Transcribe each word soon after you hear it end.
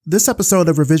This episode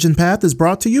of Revision Path is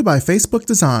brought to you by Facebook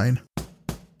Design.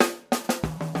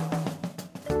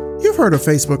 You've heard of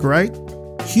Facebook, right?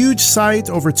 Huge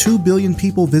site, over 2 billion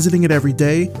people visiting it every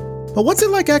day. But what's it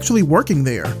like actually working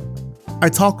there? I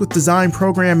talked with design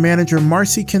program manager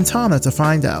Marcy Quintana to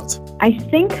find out. I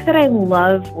think that I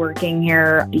love working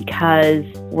here because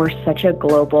we're such a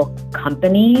global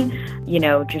company,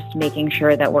 just making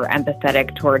sure that we're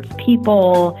empathetic towards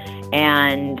people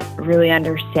and really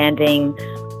understanding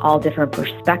all different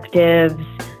perspectives,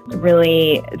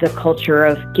 really the culture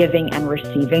of giving and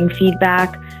receiving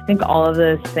feedback. I think all of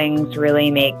those things really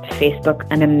make Facebook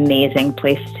an amazing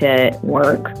place to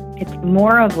work. It's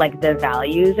more of like the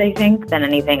values, I think, than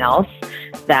anything else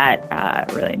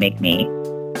that really make me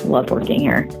love working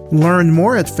here. Learn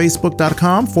more at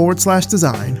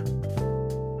facebook.com/design.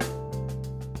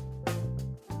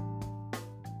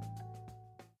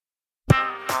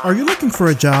 Are you looking for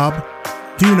a job?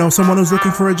 Do you know someone who's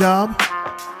looking for a job?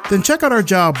 Then check out our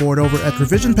job board over at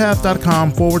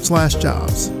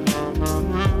revisionpath.com/jobs.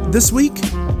 This week,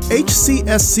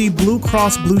 HCSC Blue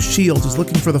Cross Blue Shield is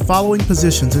looking for the following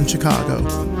positions in Chicago: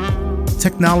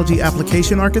 Technology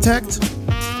Application Architect,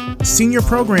 Senior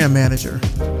Program Manager,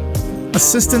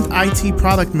 Assistant IT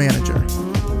Product Manager,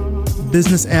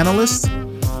 Business Analyst,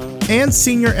 and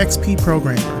Senior XP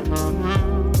Programmer.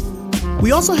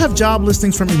 We also have job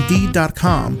listings from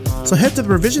Indeed.com, so head to the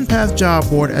Revision Path job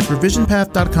board at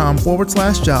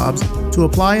revisionpath.com/jobs to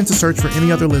apply and to search for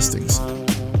any other listings.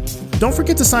 Don't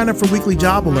forget to sign up for weekly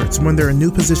job alerts when there are new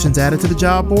positions added to the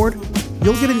job board.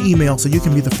 You'll get an email so you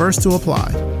can be the first to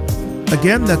apply.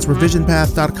 Again, that's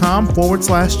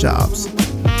revisionpath.com/jobs.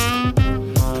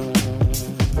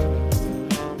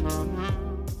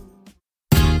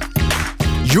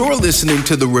 You're listening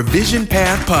to the Revision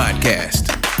Path Podcast,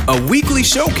 a weekly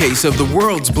showcase of the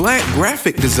world's Black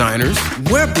graphic designers,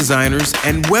 web designers,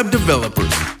 and web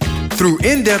developers. Through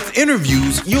in-depth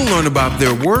interviews, you'll learn about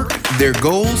their work, their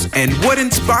goals, and what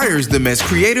inspires them as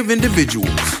creative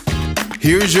individuals.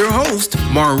 Here's your host,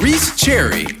 Maurice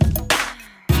Cherry.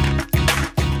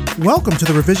 Welcome to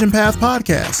the Revision Path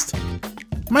Podcast.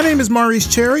 My name is Maurice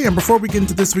Cherry, and before we get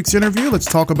into this week's interview, let's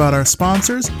talk about our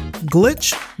sponsors,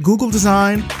 Glitch, Google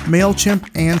Design, MailChimp,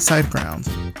 and SiteGround.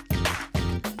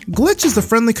 Glitch is the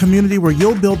friendly community where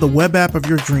you'll build the web app of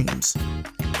your dreams.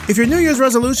 If your New Year's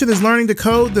resolution is learning to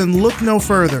code, then look no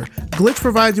further. Glitch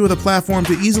provides you with a platform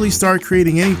to easily start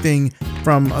creating anything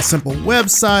from a simple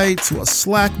website to a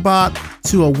Slack bot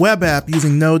to a web app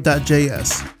using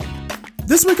Node.js.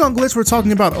 This week on Glitch, we're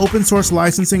talking about open source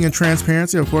licensing and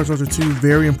transparency. Of course, those are two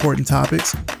very important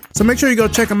topics. So make sure you go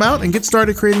check them out and get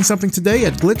started creating something today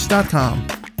at glitch.com.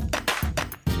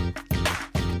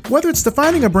 Whether it's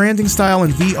defining a branding style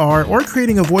in VR or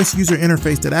creating a voice user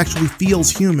interface that actually feels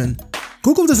human,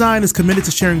 Google Design is committed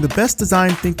to sharing the best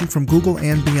design thinking from Google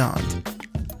and beyond.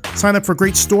 Sign up for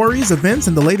great stories, events,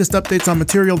 and the latest updates on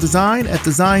material design at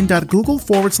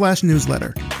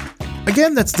design.google/newsletter.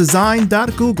 Again, that's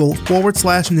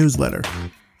design.google/newsletter.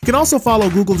 You can also follow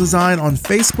Google Design on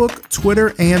Facebook,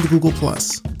 Twitter, and Google+.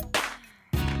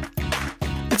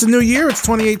 It's a new year, it's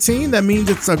 2018. That means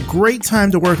it's a great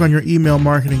time to work on your email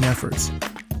marketing efforts.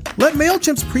 Let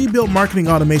MailChimp's pre-built marketing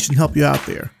automation help you out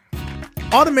there.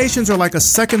 Automations are like a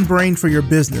second brain for your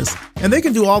business, and they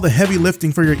can do all the heavy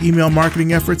lifting for your email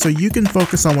marketing efforts so you can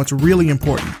focus on what's really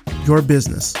important, your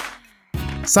business.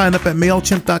 Sign up at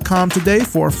MailChimp.com today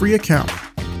for a free account.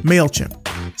 MailChimp.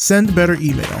 Send better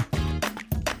email.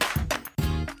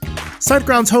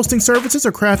 SiteGround's hosting services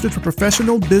are crafted for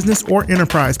professional, business, or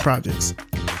enterprise projects.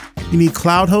 You need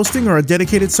cloud hosting or a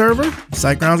dedicated server?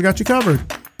 SiteGround's got you covered.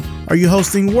 Are you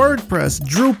hosting WordPress,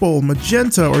 Drupal,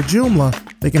 Magenta, or Joomla?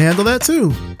 They can handle that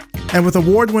too. And with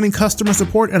award-winning customer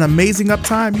support and amazing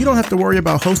uptime, you don't have to worry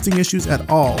about hosting issues at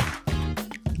all.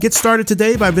 Get started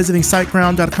today by visiting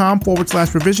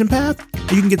siteground.com/revisionpath,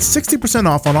 and you can get 60%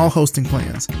 off on all hosting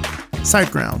plans.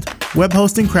 SiteGround, web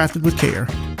hosting crafted with care.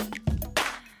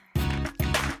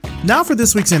 Now for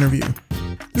this week's interview.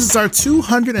 This is our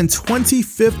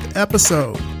 225th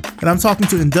episode, and I'm talking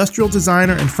to industrial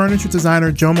designer and furniture designer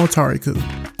Jomo Tariku.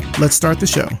 Let's start the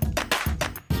show.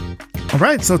 All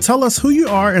right, so tell us who you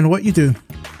are and what you do.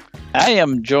 I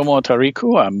am Jomo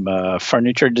Tariku. I'm a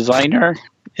furniture designer.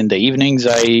 In the evenings,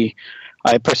 I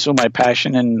pursue my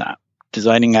passion in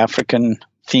designing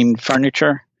African-themed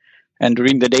furniture. And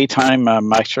during the daytime,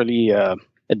 I'm actually a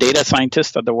data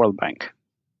scientist at the World Bank.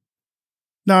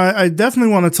 Now, I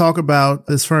definitely want to talk about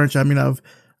this furniture. I mean, I've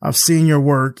seen your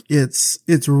work. It's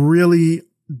really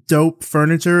dope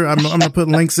furniture. I'm going to put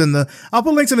links I'll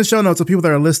put links in the show notes so people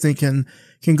that are listening can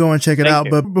go and check it out.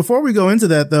 But before we go into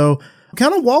that though,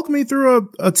 Kind of walk me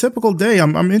through a typical day.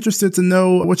 I'm interested to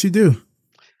know what you do.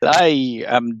 I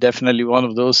am definitely one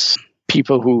of those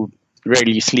people who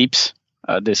rarely sleeps.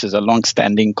 This is a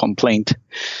long-standing complaint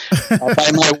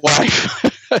by my wife.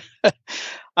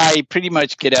 I pretty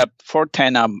much get up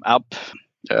 4:10. I'm up,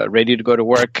 ready to go to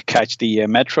work, catch the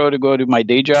metro to go to my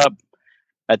day job.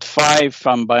 At 5,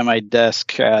 I'm by my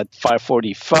desk at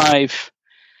 5:45.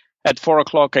 At 4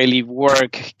 o'clock, I leave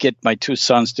work, get my 2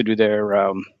 sons to do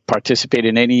their participate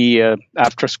in any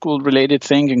after-school related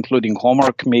thing, including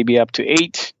homework, maybe up to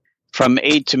 8. From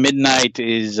 8 to midnight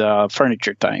is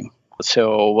furniture time.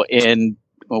 So in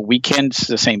weekends,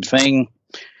 the same thing.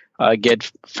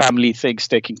 Get family things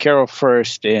taken care of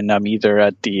first, and I'm either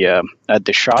at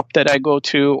the shop that I go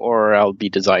to, or I'll be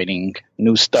designing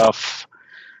new stuff,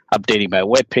 updating my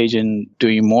webpage, and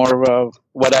doing more of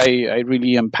what I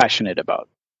really am passionate about.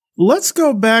 Let's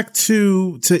go back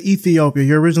to Ethiopia.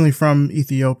 You're originally from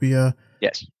Ethiopia.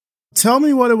 Yes. Tell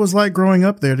me what it was like growing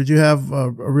up there. Did you have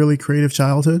a really creative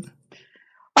childhood?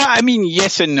 I mean,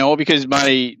 yes and no, because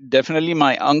definitely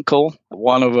my uncle,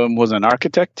 one of them was an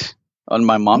architect on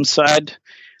my mom's side.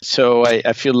 So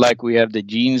I feel like we have the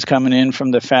genes coming in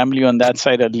from the family on that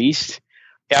side at least.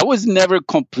 I was never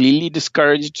completely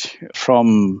discouraged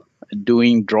from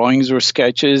doing drawings or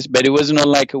sketches, but it wasn't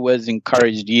like it was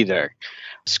encouraged either.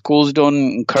 Schools don't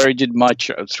encourage it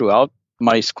much throughout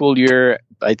my school year.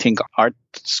 I think art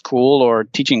school or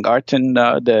teaching art in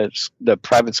the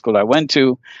private school I went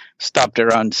to stopped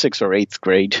around 6th or 8th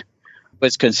grade. It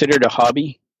was considered a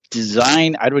hobby.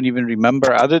 Design, I don't even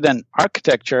remember. Other than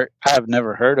architecture, I have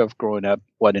never heard of growing up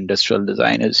what industrial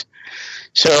design is.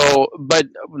 So, but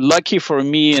lucky for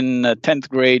me in 10th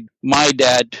grade, my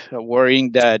dad,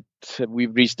 worrying that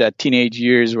we've reached that teenage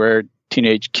years where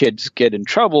teenage kids get in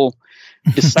trouble,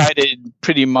 decided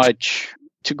pretty much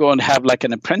to go and have like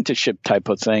an apprenticeship type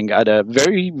of thing at a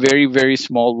very, very, very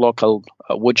small local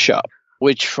wood shop,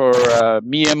 which for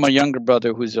me and my younger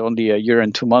brother, who's only a year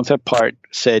and 2 months apart,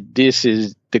 said this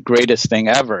is the greatest thing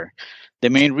ever. The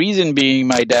main reason being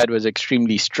my dad was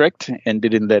extremely strict and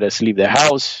didn't let us leave the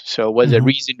house. So it was a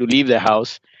reason to leave the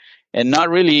house, and not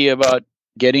really about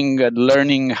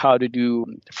learning how to do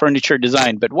furniture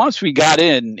design. But once we got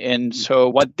in, and so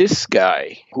what this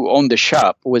guy who owned the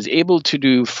shop was able to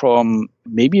do from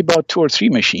maybe about 2 or 3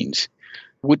 machines,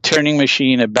 wood turning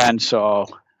machine, a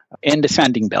bandsaw, and a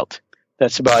sanding belt.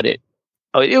 That's about it.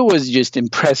 It was just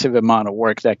impressive amount of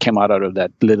work that came out of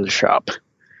that little shop.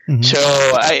 So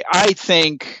I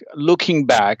think looking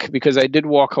back, because I did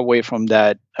walk away from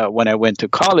that when I went to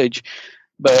college,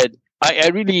 but I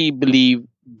really believe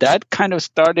that kind of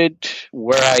started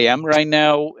where I am right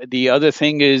now. The other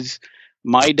thing is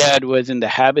my dad was in the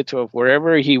habit of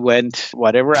wherever he went,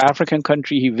 whatever African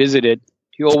country he visited,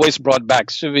 he always brought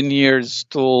back souvenirs,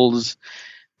 stools,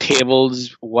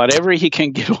 tables, whatever he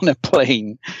can get on a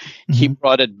plane, he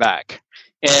brought it back.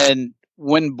 And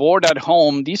when bored at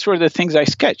home, these were the things I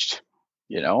sketched,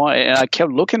 and I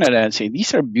kept looking at it and saying,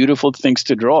 these are beautiful things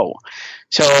to draw.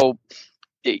 So,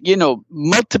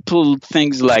 multiple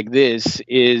things like this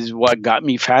is what got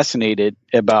me fascinated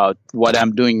about what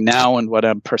I'm doing now and what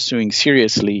I'm pursuing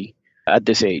seriously at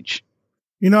this age.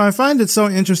 I find it so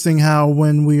interesting how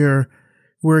when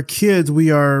we're kids, we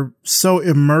are so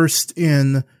immersed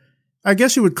in, I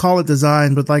guess you would call it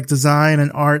design, but like design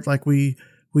and art, like we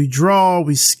draw,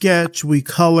 we sketch, we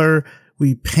color,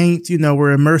 we paint,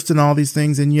 we're immersed in all these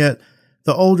things. And yet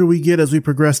the older we get as we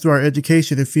progress through our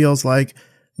education, it feels like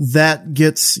that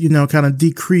gets, kind of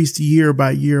decreased year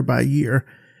by year by year.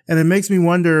 And it makes me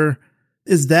wonder,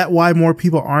 is that why more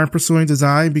people aren't pursuing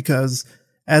design? Because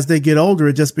as they get older,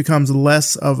 it just becomes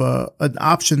less of an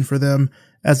option for them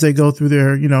as they go through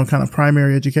their, kind of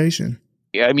primary education.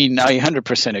 I mean, I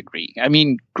 100% agree. I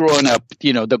mean, growing up,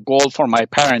 the goal for my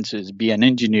parents is be an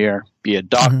engineer, be a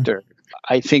doctor.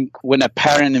 I think when a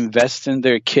parent invests in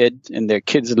their kid and their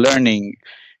kid's learning,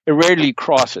 it rarely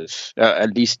crosses.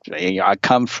 At least I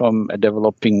come from a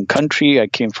developing country. I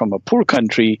came from a poor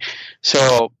country.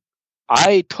 So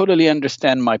I totally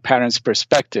understand my parents'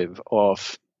 perspective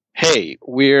of, hey,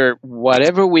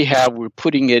 whatever we have, we're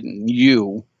putting it in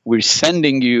you. We're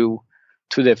sending you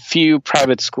to the few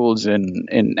private schools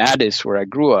in Addis where I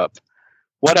grew up.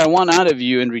 What I want out of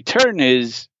you in return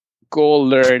is go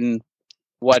learn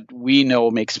what we know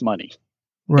makes money.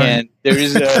 Right. And there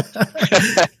is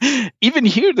even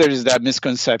here, there is that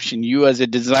misconception. You as a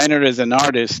designer, as an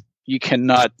artist, you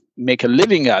cannot make a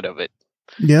living out of it.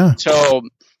 Yeah. So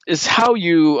it's how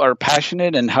you are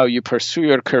passionate and how you pursue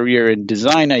your career in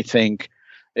design, I think.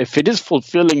 If it is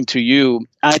fulfilling to you,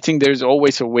 I think there's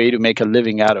always a way to make a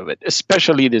living out of it,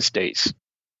 especially these days.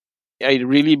 I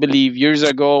really believe years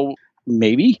ago,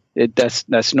 maybe that's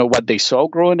not what they saw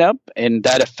growing up, and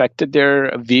that affected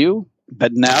their view.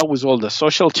 But now with all the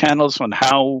social channels on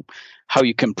how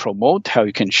you can promote, how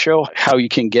you can show, how you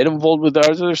can get involved with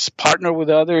others, partner with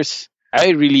others,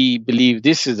 I really believe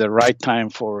this is the right time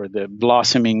for the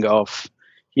blossoming of,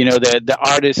 the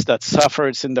artist that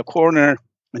suffers in the corner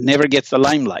and never gets the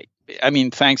limelight. I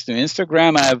mean, thanks to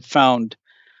Instagram, I've found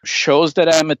shows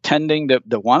that I'm attending.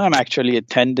 The one I'm actually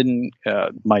attending,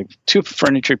 my two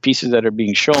furniture pieces that are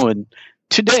being shown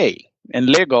today in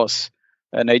Lagos,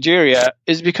 Nigeria,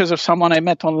 is because of someone I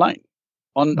met online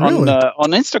Really?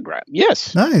 on Instagram.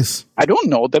 Yes. Nice. I don't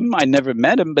know them. I never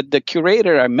met him, but the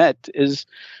curator I met is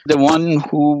the one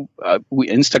who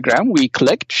we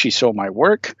clicked. She saw my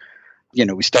work.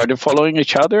 We started following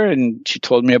each other, and she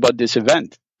told me about this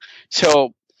event.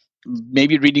 So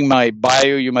maybe reading my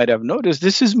bio, you might have noticed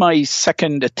this is my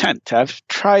second attempt. I've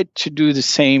tried to do the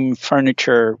same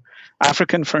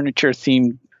African furniture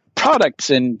themed products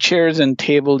and chairs and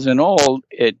tables and all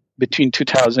between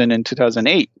 2000 and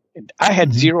 2008. I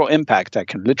had zero impact, I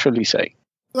can literally say.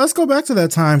 Let's go back to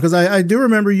that time, because I do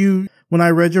remember you, when I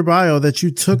read your bio, that you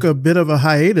took a bit of a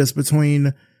hiatus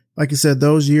between, like you said,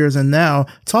 those years and now.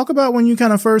 Talk about when you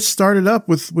kind of first started up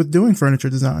with doing furniture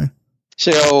design.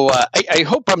 So I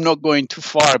hope I'm not going too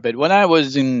far, but when I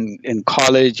was in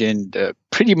college, and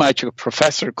pretty much a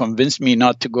professor convinced me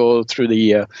not to go through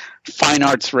the fine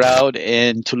arts route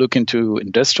and to look into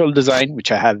industrial design, which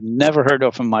I have never heard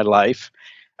of in my life.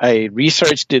 I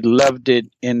researched it, loved it,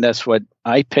 and that's what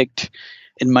I picked.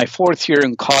 In my fourth year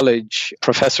in college, a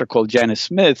professor called Janice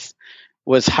Smith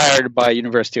was hired by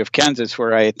University of Kansas,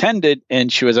 where I attended,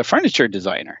 and she was a furniture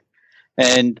designer.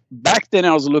 And back then,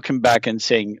 I was looking back and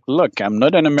saying, look, I'm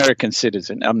not an American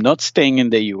citizen. I'm not staying in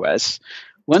the U.S.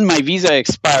 When my visa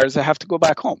expires, I have to go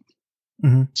back home.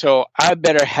 Mm-hmm. So I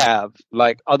better have,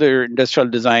 like other industrial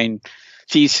design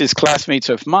thesis classmates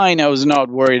of mine, I was not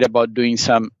worried about doing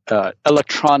some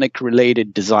electronic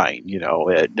related design,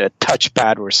 a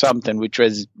touchpad or something, which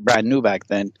was brand new back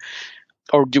then,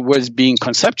 or was being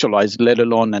conceptualized, let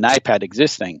alone an iPad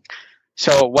existing.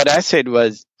 So what I said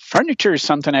was, furniture is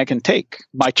something I can take.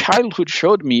 My childhood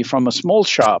showed me from a small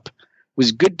shop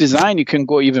with good design, you can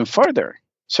go even further.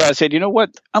 So I said, you know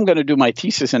what? I'm going to do my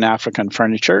thesis in African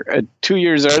furniture. 2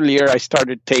 years earlier, I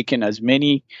started taking as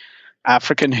many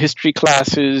African history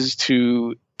classes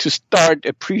to start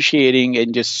appreciating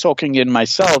and just soaking in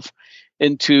myself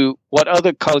into what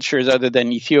other cultures other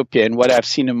than Ethiopia and what I've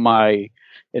seen in my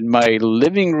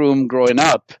living room growing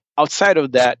up. Outside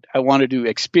of that, I wanted to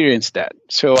experience that.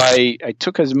 So I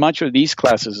took as much of these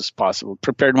classes as possible,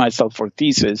 prepared myself for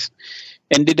thesis,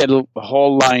 and did a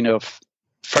whole line of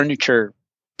furniture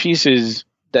pieces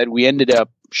that we ended up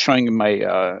showing in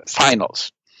my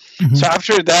finals. Mm-hmm. So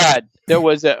after that, there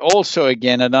was also,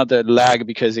 again, another lag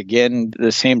because, again,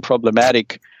 the same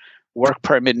problematic work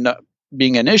permit not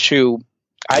being an issue.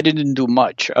 I didn't do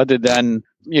much other than,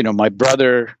 my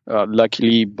brother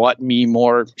luckily bought me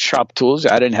more shop tools.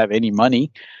 I didn't have any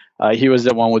money. He was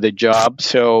the one with a job.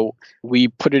 So we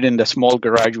put it in the small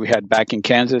garage we had back in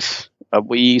Kansas.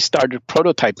 We started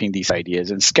prototyping these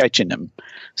ideas and sketching,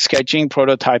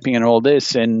 prototyping, and all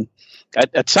this. And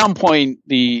at some point,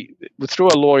 through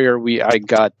a lawyer, I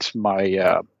got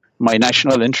my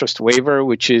national interest waiver,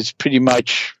 which is pretty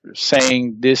much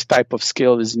saying this type of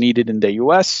skill is needed in the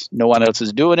U.S. No one else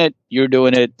is doing it. You're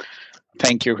doing it.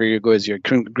 Thank you. Here you go as your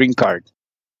green card.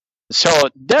 So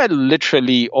that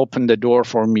literally opened the door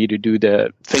for me to do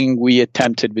the thing we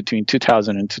attempted between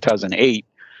 2000 and 2008.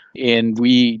 And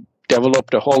we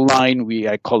developed a whole line.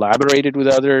 I collaborated with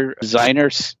other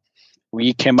designers.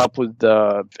 We came up with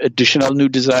the additional new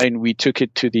design. We took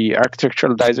it to the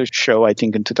Architectural Digest show, I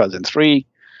think in 2003.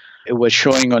 It was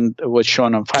shown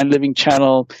on Fine Living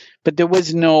Channel, but there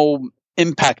was no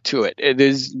impact to it.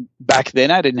 Back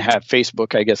then I didn't have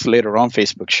Facebook. I guess later on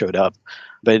Facebook showed up,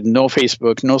 but no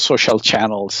Facebook, no social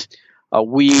channels.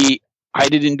 I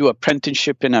didn't do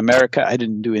apprenticeship in America. I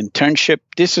didn't do internship.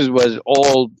 Was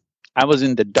all, I was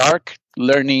in the dark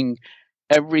learning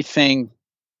everything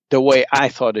the way I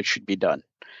thought it should be done.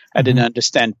 I didn't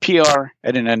understand PR.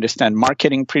 I didn't understand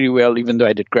marketing pretty well, even though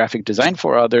I did graphic design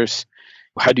for others.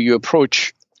 How do you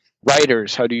approach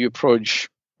writers? How do you approach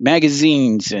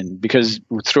magazines? And because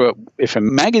if a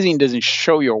magazine doesn't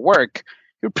show your work,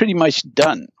 you're pretty much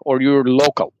done, or you're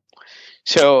local.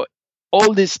 So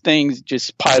all these things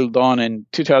just piled on. In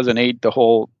 2008, the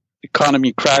whole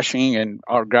economy crashing and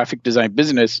our graphic design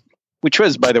business, which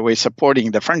was, by the way,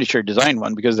 supporting the furniture design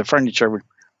one because the furniture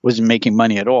wasn't making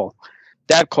money at all,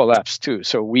 that collapsed too.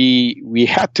 So we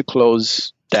had to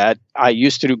close that I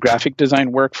used to do graphic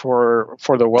design work for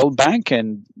the World Bank.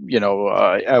 And,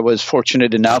 I was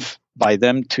fortunate enough by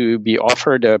them to be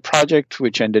offered a project,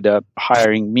 which ended up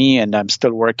hiring me. And I'm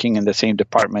still working in the same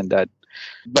department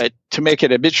but to make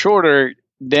it a bit shorter,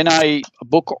 then a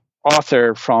book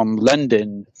author from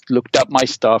London looked up my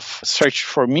stuff, searched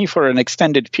for me for an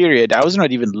extended period. I was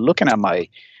not even looking at my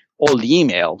old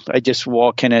email. I just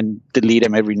walk in and delete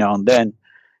them every now and then.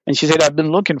 And she said, I've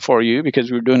been looking for you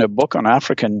because we're doing a book on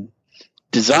African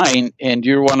design, and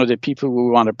you're one of the people we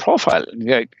want to profile.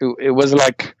 It was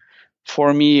like,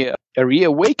 for me, a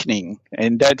reawakening.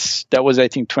 And that was, I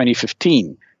think,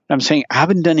 2015. I'm saying I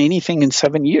haven't done anything in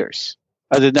 7 years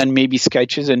other than maybe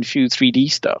sketches and a few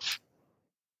 3D stuff.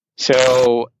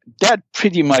 So that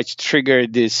pretty much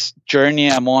triggered this journey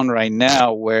I'm on right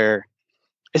now, where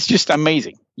it's just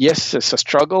amazing. Yes, it's a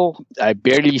struggle. I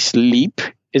barely sleep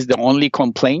is the only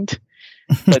complaint.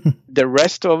 But the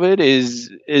rest of it is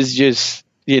just,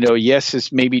 yes,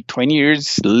 it's maybe 20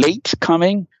 years late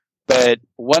coming. But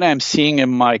what I'm seeing in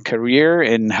my career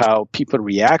and how people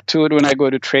react to it when I go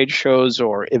to trade shows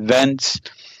or events,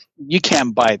 you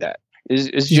can't buy that.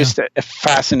 It's just a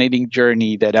fascinating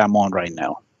journey that I'm on right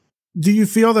now. Do you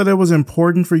feel that it was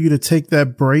important for you to take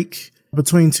that break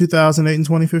between 2008 and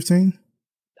 2015?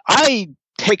 I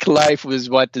take life with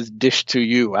what is dished to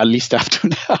you, at least up to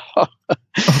now.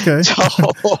 Okay.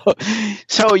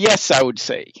 So yes, I would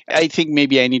say. I think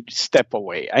maybe I need to step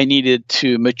away. I needed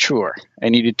to mature. I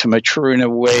needed to mature in a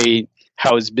way.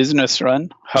 How is business run?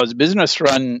 How is business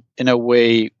run in a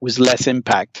way with less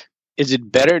impact? Is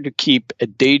it better to keep a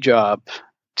day job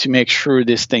to make sure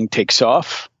this thing takes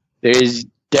off? There is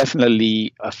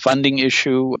definitely a funding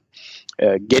issue.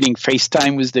 Getting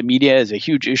FaceTime with the media is a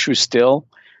huge issue still.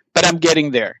 But I'm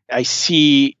getting there. I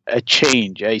see a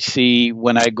change. I see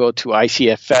when I go to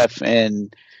ICFF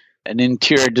and an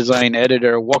interior design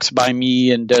editor walks by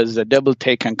me and does a double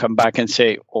take and come back and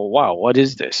say, oh, wow, what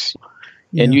is this?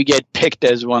 Yeah. And you get picked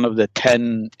as one of the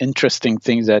 10 interesting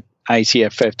things at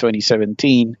ICFF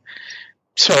 2017.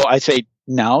 So I say,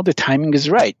 now the timing is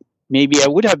right. Maybe I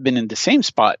would have been in the same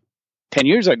spot 10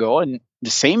 years ago, and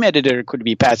the same editor could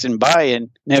be passing by and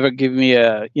never give me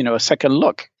a second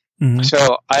look. Mm-hmm.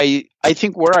 So I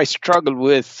think where I struggle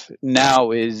with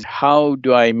now is, how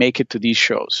do I make it to these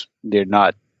shows? They're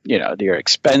not, they're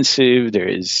expensive.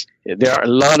 There are a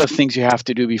lot of things you have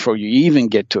to do before you even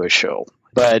get to a show.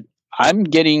 But I'm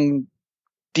getting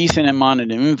decent amount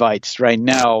of invites right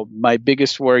now. My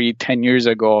biggest worry 10 years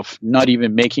ago of not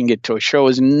even making it to a show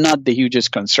is not the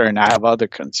hugest concern. I have other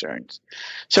concerns.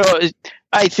 So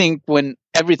I think when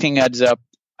everything adds up,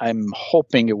 I'm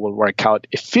hoping it will work out.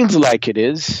 It feels like it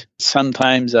is.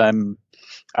 Sometimes I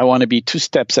want to be 2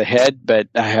 steps ahead, but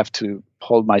I have to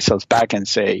hold myself back and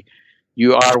say,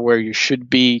 you are where you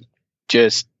should be.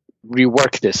 Just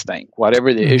rework this thing,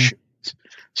 whatever the issue is.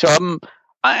 So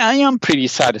I am pretty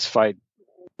satisfied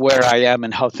where I am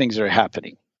and how things are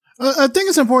happening. I think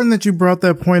it's important that you brought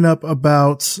that point up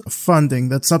about funding.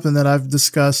 That's something that I've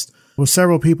discussed with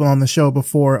several people on the show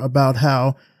before, about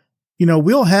how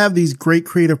we'll have these great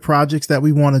creative projects that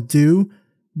we want to do,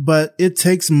 but it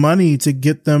takes money to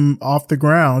get them off the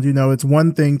ground. It's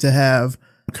one thing to have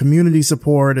community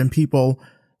support and people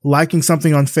liking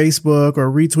something on Facebook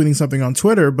or retweeting something on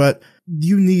Twitter, but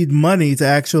you need money to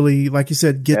actually, like you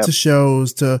said, get to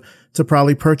shows, to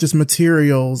probably purchase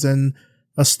materials and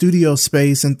a studio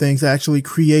space and things to actually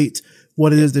create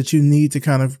what it is that you need to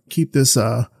kind of keep this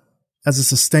as a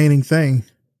sustaining thing.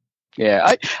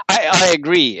 Yeah, I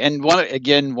agree. And one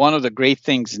of the great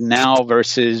things now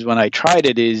versus when I tried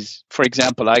it is, for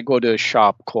example, I go to a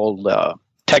shop called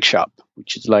Tech Shop,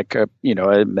 which is like a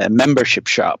membership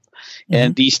shop. Mm-hmm.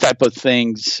 And these type of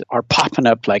things are popping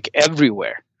up like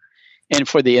everywhere. And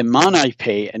for the amount I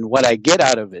pay and what I get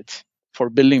out of it for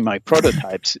building my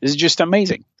prototypes is just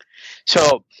amazing.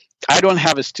 So I don't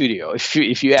have a studio.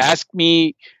 If you ask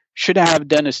me, should I have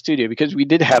done a studio? Because we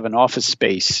did have an office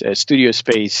space, a studio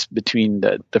space between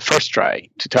the first try,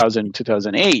 2000,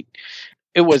 2008.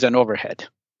 It was an overhead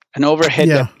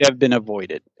that could have been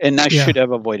avoided. And I should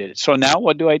have avoided it. So now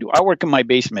what do? I work in my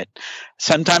basement.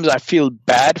 Sometimes I feel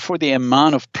bad for the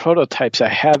amount of prototypes I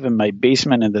have in my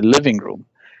basement and the living room.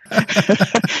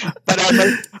 But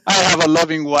I have a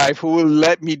loving wife who will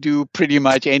let me do pretty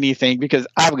much anything because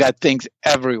I've got things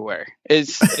everywhere.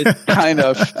 It's kind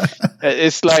of,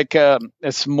 it's like a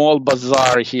small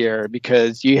bazaar here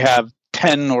because you have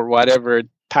 10 or whatever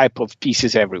type of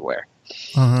pieces everywhere.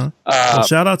 Uh-huh. Well,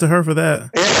 shout out to her for that.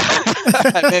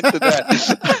 I'm into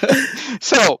that.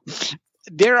 So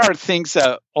there are things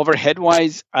overhead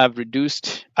wise I've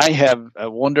reduced. I have a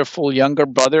wonderful younger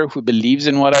brother who believes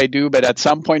in what I do, but at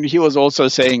some point he was also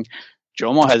saying,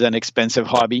 Jomo has an expensive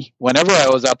hobby whenever I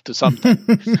was up to something.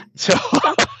 So,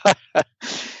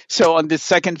 so on this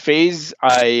second phase,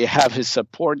 I have his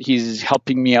support. He's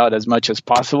helping me out as much as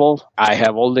possible. I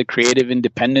have all the creative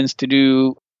independence to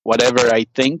do whatever I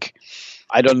think.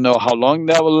 I don't know how long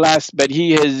that will last, but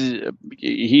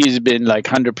he's been like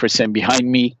 100% behind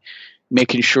me,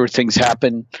 making sure things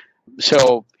happen.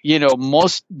 So,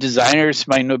 most designers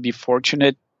might not be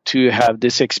fortunate to have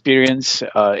this experience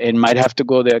and might have to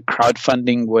go the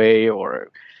crowdfunding way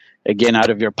or, again, out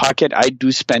of your pocket. I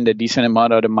do spend a decent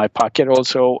amount out of my pocket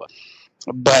also,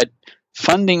 but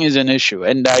funding is an issue.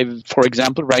 And for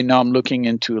example, right now I'm looking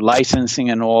into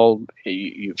licensing and all.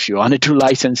 If you want to do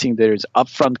licensing, there's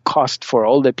upfront cost for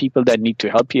all the people that need to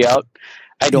help you out.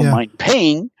 I don't mind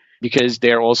paying because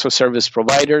they're also service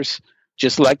providers,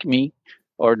 just like me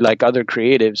or like other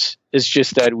creatives. It's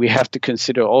just that we have to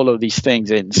consider all of these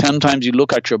things. And sometimes you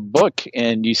look at your book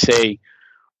and you say,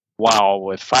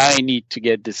 wow, if I need to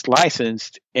get this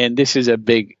licensed, and this is a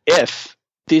big if,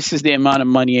 this is the amount of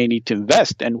money I need to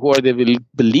invest, and who are the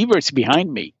believers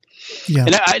behind me? Yeah.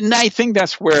 And I think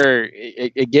that's where,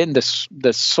 again,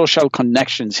 the social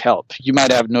connections help. You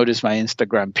might have noticed my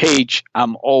Instagram page.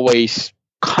 I'm always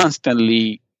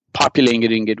constantly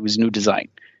populating it with new design.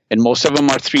 And most of them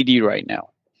are 3D right now.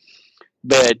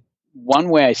 But one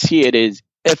way I see it is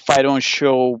if I don't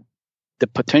show the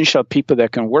potential people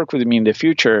that can work with me in the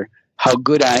future, how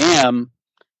good I am,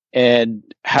 and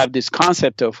have this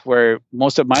concept of where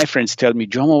most of my friends tell me,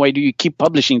 Jomo, why do you keep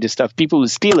publishing this stuff? People will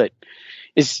steal it.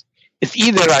 It's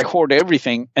either I hoard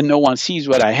everything and no one sees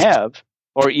what I have,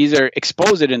 or either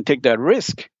expose it and take that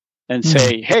risk and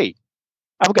say, hey,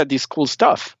 I've got this cool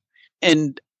stuff.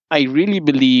 And I really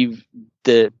believe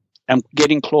that I'm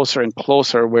getting closer and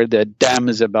closer where the dam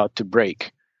is about to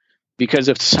break because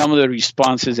of some of the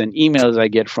responses and emails I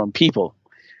get from people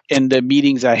and the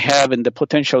meetings I have and the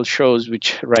potential shows,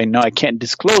 which right now I can't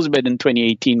disclose, but in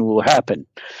 2018 will happen.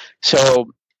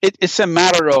 So it's a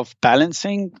matter of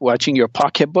balancing, watching your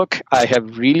pocketbook. I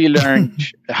have really learned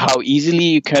how easily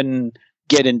you can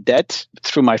get in debt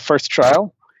through my first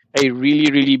trial. I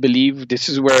really, really believe this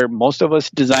is where most of us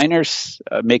designers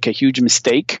make a huge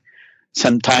mistake.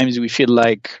 Sometimes we feel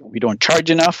like we don't charge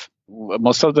enough.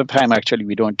 Most of the time, actually,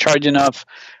 we don't charge enough.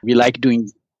 We like doing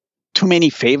too many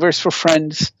favors for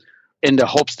friends in the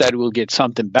hopes that we'll get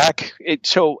something back.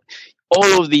 So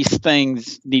all of these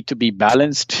things need to be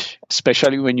balanced,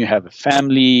 especially when you have a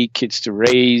family, kids to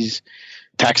raise,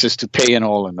 taxes to pay, and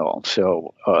all in all.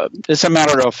 So it's a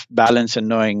matter of balance and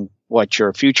knowing what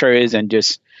your future is and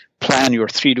just plan your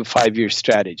 3 to 5 year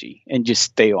strategy and just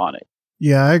stay on it.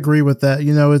 Yeah, I agree with that.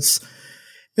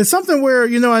 It's something where,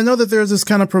 I know that there's this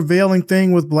kind of prevailing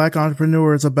thing with Black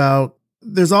entrepreneurs about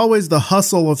there's always the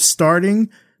hustle of starting,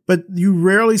 but you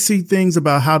rarely see things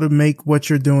about how to make what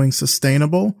you're doing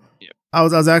sustainable. Yep. I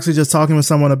was actually just talking with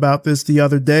someone about this the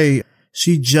other day.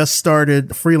 She just started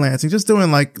freelancing, just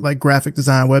doing like graphic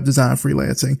design, web design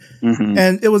freelancing. Mm-hmm.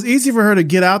 And it was easy for her to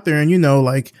get out there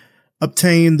and,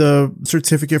 obtain the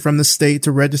certificate from the state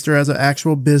to register as an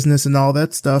actual business and all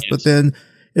that stuff. Yes. But then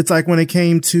it's like when it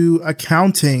came to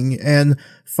accounting and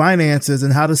finances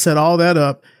and how to set all that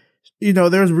up,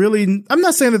 there's really, I'm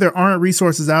not saying that there aren't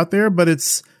resources out there, but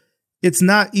it's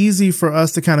not easy for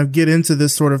us to kind of get into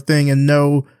this sort of thing and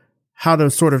know how to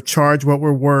sort of charge what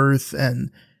we're worth and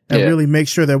really make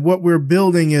sure that what we're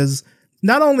building is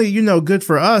not only, good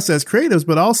for us as creatives,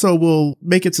 but also will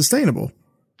make it sustainable.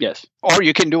 Yes. Or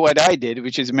you can do what I did,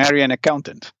 which is marry an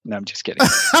accountant. No, I'm just kidding.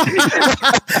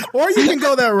 Or you can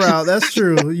go that route. That's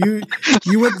true. You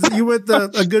went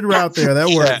a good route there. That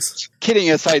works. Yeah.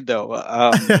 Kidding aside, though,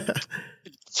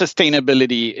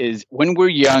 sustainability is when we're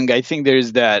young. I think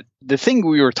there's the thing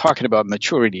we were talking about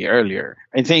maturity earlier.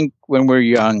 I think when we're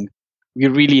young, we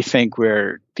really think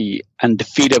we're the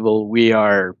undefeatable. We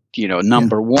are,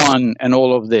 number one and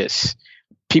all of this.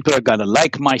 People are going to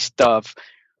like my stuff.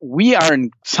 We are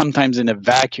sometimes in a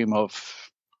vacuum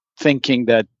of thinking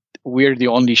that we're the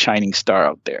only shining star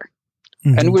out there.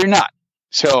 Mm-hmm. And we're not.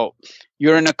 So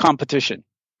you're in a competition.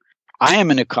 I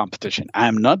am in a competition. I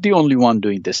am not the only one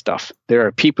doing this stuff. There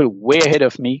are people way ahead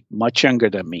of me, much younger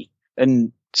than me.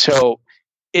 And so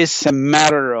it's a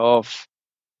matter of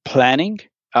planning.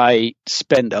 I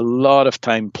spend a lot of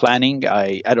time planning.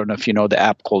 I don't know if you know the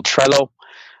app called Trello.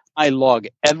 I log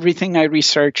everything I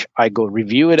research. I go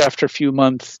review it after a few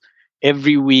months,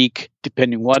 every week,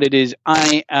 depending what it is.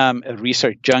 I am a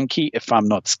research junkie. If I'm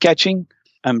not sketching,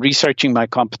 I'm researching my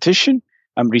competition.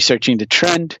 I'm researching the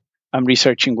trend. I'm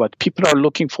researching what people are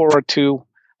looking forward to,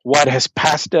 what has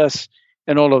passed us,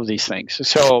 and all of these things.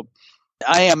 So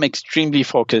I am extremely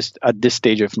focused at this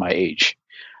stage of my age.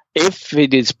 If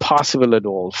it is possible at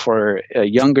all for a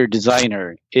younger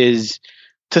designer, is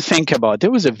to think about.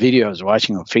 There was a video I was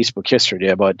watching on Facebook yesterday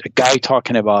about a guy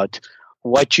talking about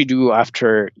what you do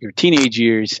after your teenage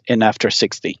years and after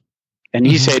 60. And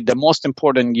he said the most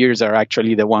important years are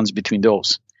actually the ones between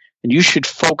those. And you should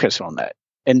focus on that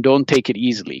and don't take it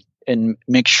easily and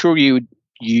make sure you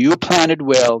plan it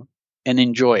well and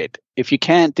enjoy it. If you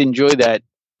can't enjoy that,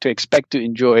 to expect to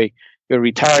enjoy your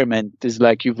retirement is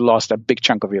like you've lost a big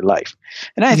chunk of your life.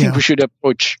 And I think we should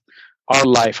approach our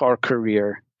life, our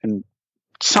career, and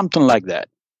something like that.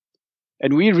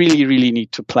 And we really, really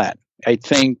need to plan. I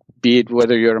think, be it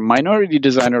whether you're a minority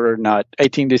designer or not, I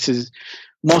think this is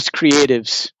most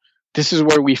creatives. This is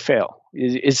where we fail.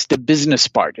 It's the business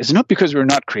part. It's not because we're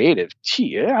not creative.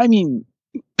 I mean,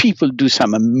 people do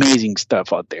some amazing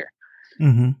stuff out there.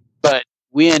 But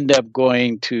we end up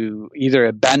going to either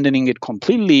abandoning it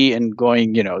completely and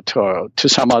going, to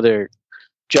some other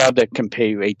job that can pay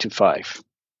you 8 to 5.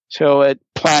 So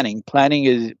planning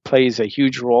plays a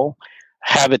huge role.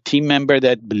 Have a team member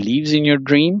that believes in your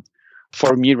dream.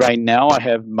 For me right now, I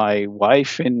have my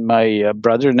wife and my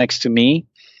brother next to me.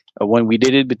 When we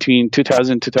did it between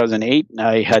 2000 and 2008,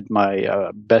 I had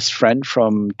my best friend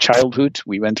from childhood.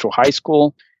 We went through high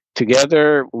school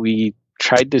together. We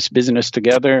tried this business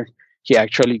together. He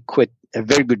actually quit a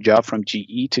very good job from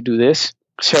GE to do this.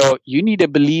 So you need a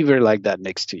believer like that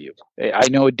next to you. I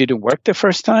know it didn't work the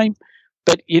first time,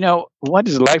 but what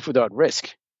is life without risk?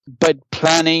 But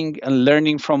planning and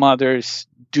learning from others.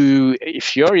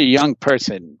 If you're a young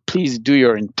person, please do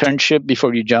your internship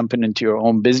before you jump into your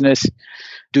own business.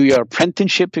 Do your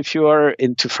apprenticeship if you are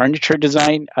into furniture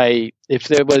design. If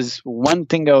there was one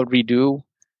thing I would redo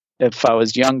if I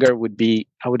was younger,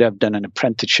 I would have done an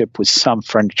apprenticeship with some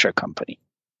furniture company.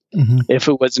 If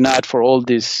it was not for all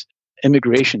this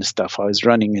immigration stuff I was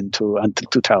running into until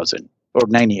 2000 or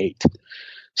 98.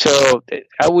 So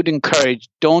I would encourage,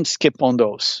 don't skip on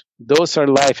those. Those are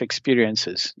life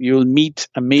experiences. You'll meet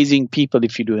amazing people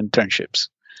if you do internships.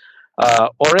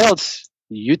 Or else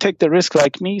you take the risk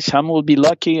like me. Some will be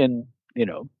lucky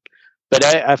but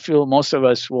I feel most of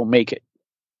us will make it.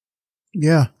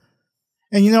 Yeah.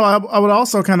 And, I would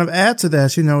also kind of add to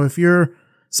that, if you're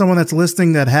someone that's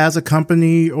listening that has a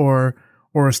company or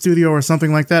a studio or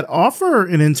something like that, offer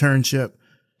an internship.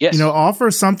 Yes.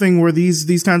 Offer something where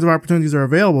these kinds of opportunities are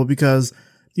available because,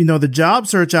 the job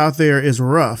search out there is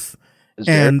rough.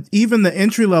 And even the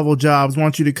entry level jobs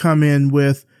want you to come in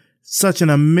with such an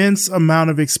immense amount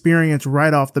of experience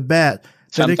right off the bat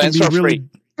that sometimes it can be really,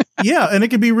 and it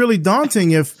can be really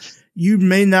daunting if you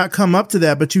may not come up to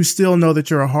that, but you still know that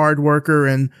you're a hard worker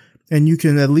and you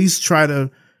can at least try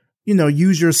to,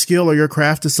 use your skill or your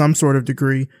craft to some sort of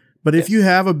degree. But if you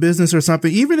have a business or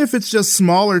something, even if it's just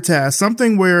smaller tasks,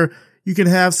 something where you can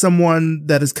have someone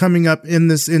that is coming up in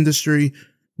this industry,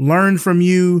 learn from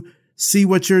you, see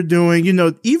what you're doing,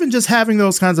 even just having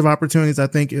those kinds of opportunities, I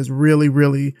think is really,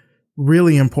 really,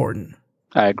 really important.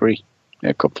 I agree.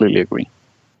 I completely agree.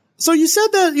 So you said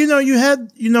that, you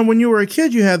had, when you were a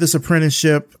kid, you had this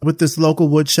apprenticeship with this local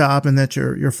wood shop and that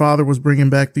your father was bringing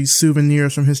back these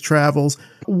souvenirs from his travels.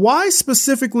 Why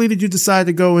specifically did you decide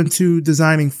to go into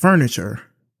designing furniture?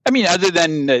 I mean, other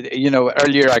than,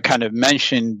 earlier I kind of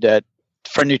mentioned that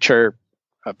furniture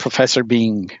professor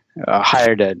being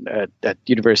hired at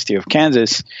University of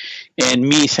Kansas and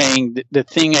me saying the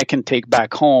thing I can take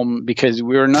back home because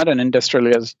we're not an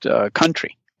industrialized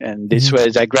country. And this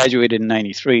was, I graduated in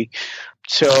 93.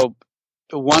 So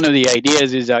one of the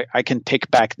ideas is I can take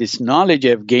back this knowledge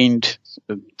I've gained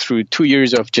through 2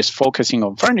 years of just focusing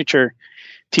on furniture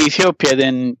to Ethiopia,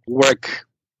 then work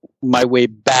my way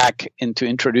back into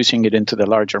introducing it into the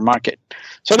larger market.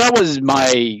 So that was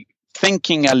my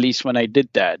thinking, at least when I did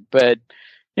that. But,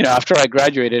 after I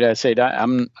graduated, I said,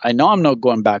 I know I'm not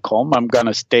going back home. I'm going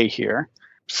to stay here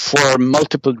for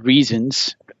multiple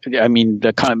reasons. I mean,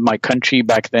 my country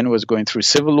back then was going through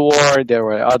civil war. There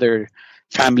were other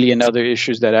family and other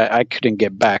issues that I couldn't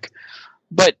get back.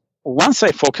 But once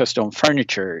I focused on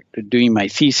furniture, doing my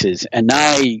thesis, and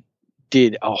I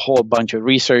did a whole bunch of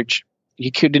research.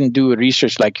 You couldn't do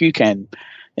research like you can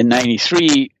in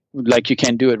 93, like you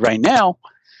can do it right now.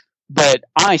 But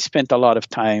I spent a lot of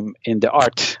time in the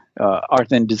art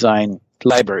and design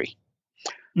library,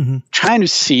 trying to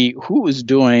see who was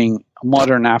doing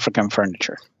modern African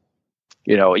furniture.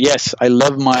 Yes, I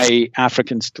love my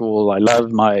African stool. I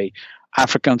love my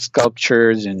African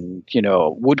sculptures and,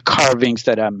 wood carvings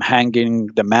that I'm hanging,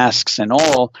 the masks and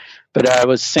all. But I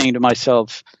was saying to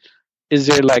myself, is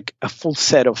there like a full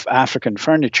set of African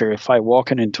furniture? If I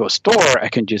walk into a store, I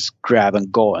can just grab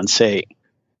and go and say,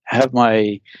 I have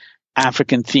my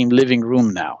African themed living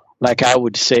room now. Like I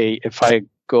would say if I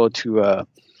go to a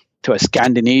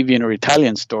Scandinavian or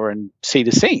Italian store and say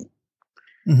the same.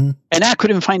 Mm-hmm. And I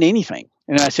couldn't find anything.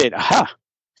 And I said, aha,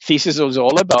 thesis was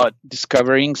all about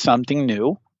discovering something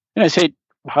new. And I said,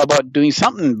 how about doing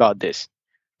something about this?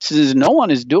 Since no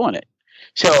one is doing it.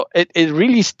 So it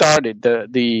really started,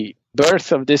 the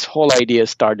birth of this whole idea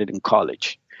started in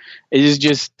college. It is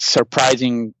just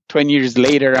surprising. 20 years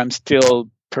later, I'm still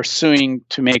pursuing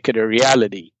to make it a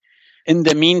reality. In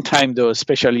the meantime, though,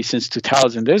 especially since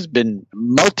 2000, there's been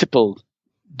multiple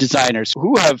designers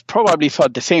who have probably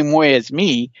thought the same way as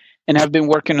me and have been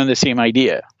working on the same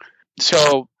idea.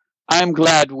 So I'm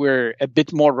glad we're a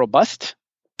bit more robust,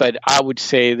 but I would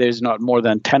say there's not more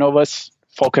than 10 of us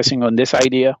focusing on this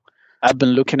idea. I've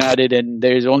been looking at it, and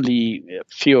there's only a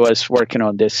few of us working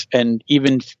on this, and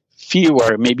even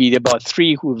fewer, maybe about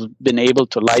 3 who've been able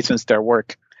to license their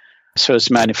work so it's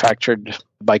manufactured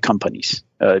by companies,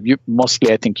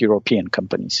 mostly, I think, European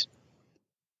companies.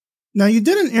 Now, you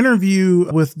did an interview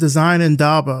with Design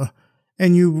Indaba,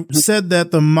 and you said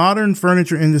that the modern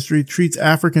furniture industry treats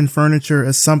African furniture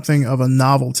as something of a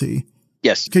novelty.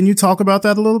 Yes. Can you talk about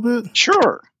that a little bit?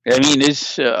 Sure. I mean,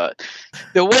 it's the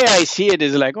way I see it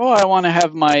is like, I want to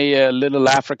have my little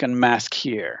African mask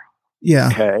here. Yeah.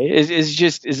 Okay.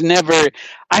 It's never,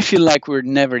 I feel like we're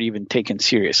never even taken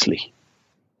seriously.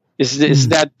 It's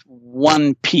that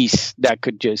one piece that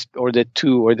could just, or the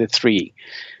 2 or the 3.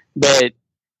 But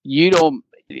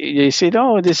they say,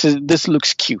 this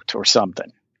looks cute or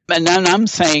something. And then I'm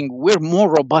saying we're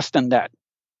more robust than that.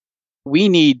 We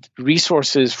need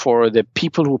resources for the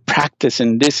people who practice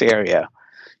in this area.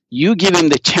 You give them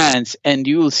the chance and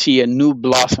you will see a new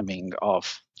blossoming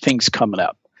of things coming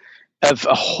up, of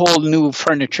a whole new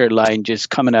furniture line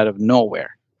just coming out of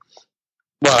nowhere.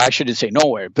 Well, I shouldn't say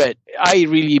nowhere, but I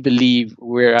really believe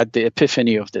we're at the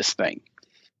epiphany of this thing.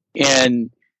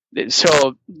 And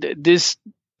so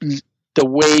the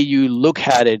way you look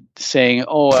at it, saying,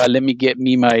 let me get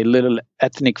me my little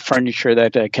ethnic furniture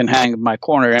that I can hang in my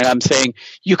corner. And I'm saying,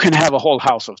 you can have a whole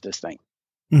house of this thing.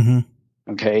 Mm-hmm.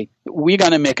 Okay. We're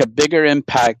going to make a bigger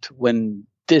impact when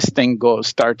this thing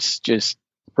starts just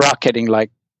rocketing like,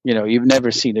 you've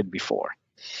never seen it before.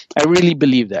 I really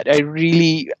believe that.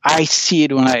 I see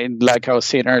it when like I was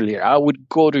saying earlier, I would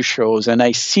go to shows and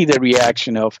I see the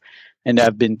reaction and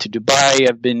I've been to Dubai.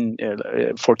 I've been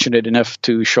fortunate enough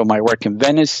to show my work in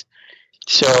Venice.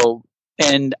 So,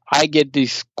 and I get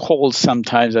these calls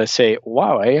sometimes. I say,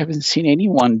 wow, I haven't seen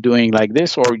anyone doing like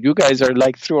this, or you guys are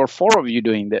like 3 or 4 of you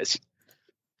doing this.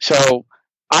 So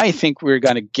I think we're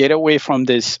going to get away from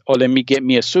this, let me get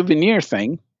me a souvenir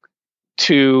thing,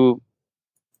 to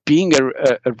being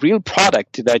a real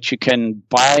product that you can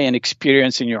buy and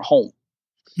experience in your home.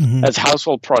 Mm-hmm. As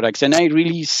household products. And I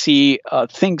really see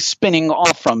things spinning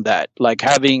off from that, like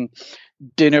having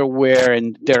dinnerware,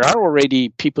 and there are already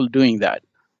people doing that.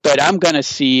 But I'm going to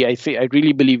see, I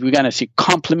really believe we're going to see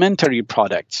complementary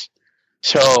products.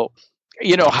 So,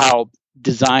 how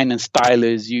design and style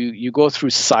is, you go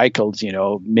through cycles,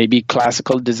 maybe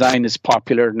classical design is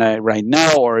popular right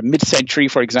now, or mid-century,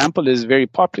 for example, is very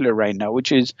popular right now,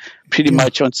 which is pretty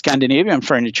much on Scandinavian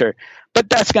furniture. But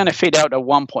that's going to fade out at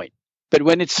one point. But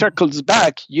when it circles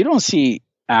back, you don't see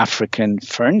African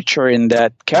furniture in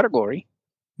that category.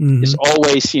 Mm-hmm. It's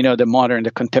always, the modern,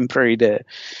 the contemporary, the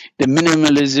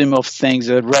minimalism of things,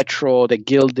 the retro, the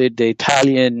gilded, the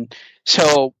Italian.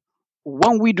 So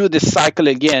when we do this cycle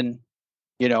again,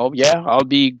 I'll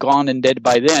be gone and dead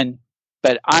by then.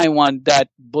 But I want that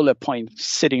bullet point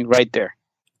sitting right there.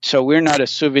 So we're not a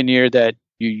souvenir that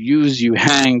you use, you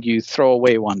hang, you throw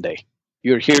away one day.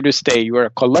 You're here to stay. You're a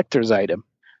collector's item.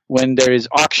 When there is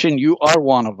auction, you are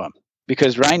one of them.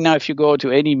 Because right now, if you go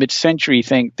to any mid-century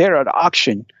thing, they're at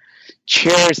auction.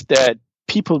 Chairs that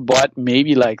people bought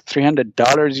maybe like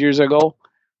 $300 years ago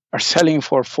are selling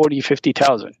for $40,000,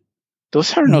 $50,000.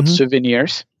 Those are not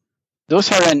souvenirs.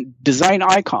 Those are design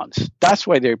icons. That's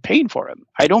why they're paying for them.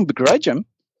 I don't begrudge them.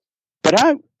 But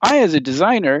I as a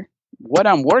designer, what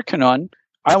I'm working on,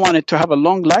 I want it to have a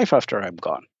long life after I'm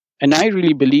gone. And I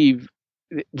really believe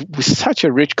with such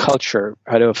a rich culture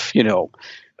out of,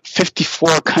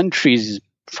 54 countries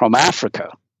from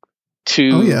Africa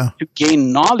to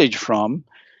gain knowledge from,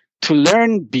 to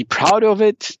learn, be proud of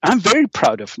it. I'm very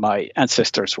proud of my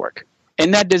ancestors' work.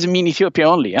 And that doesn't mean Ethiopia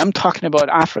only. I'm talking about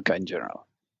Africa in general.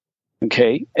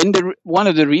 Okay. And one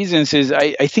of the reasons is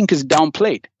I think is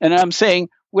downplayed. And I'm saying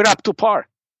we're up to par.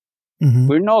 Mm-hmm.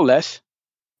 We're no less.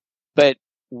 But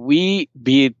we,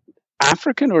 be it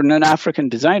African or non-African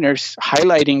designers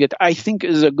highlighting it, I think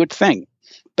is a good thing.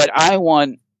 But I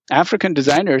want African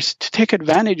designers to take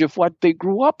advantage of what they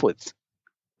grew up with.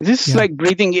 This is like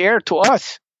breathing air to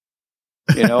us.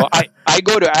 I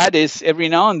go to Addis every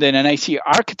now and then and I see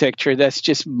architecture that's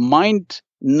just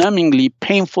mind-numbingly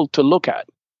painful to look at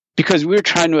because we're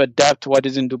trying to adapt to what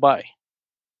is in Dubai.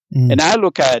 And I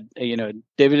look at,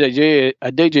 David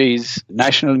Adeje's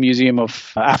National Museum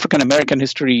of African American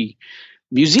History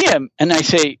Museum, and I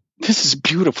say, this is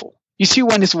beautiful. You see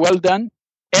when it's well done?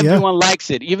 Everyone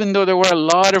likes it, even though there were a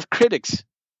lot of critics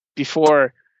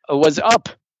before it was up.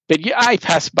 But I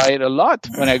pass by it a lot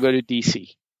when I go to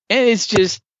DC. And it's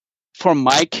just, for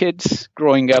my kids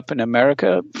growing up in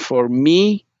America, for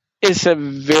me, it's a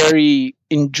very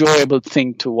enjoyable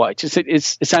thing to watch.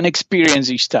 It's an experience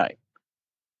each time.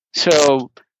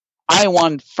 So I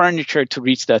want furniture to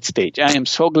reach that stage. I am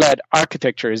so glad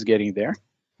architecture is getting there.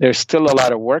 There's still a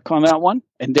lot of work on that one.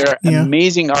 And there are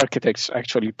amazing architects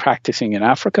actually practicing in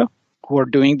Africa who are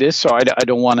doing this. So I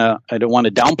don't want to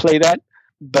downplay that.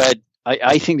 But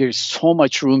I think there's so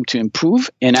much room to improve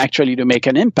and actually to make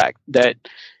an impact that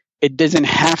it doesn't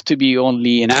have to be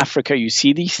only in Africa you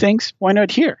see these things. Why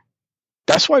not here?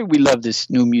 That's why we love this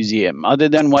new museum. Other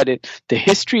than the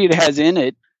history it has in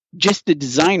it, just the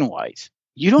design-wise.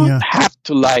 You don't have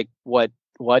to like what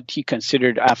he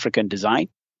considered African design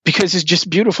because it's just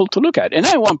beautiful to look at. And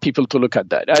I want people to look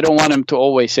at that. I don't want them to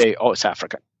always say, oh, it's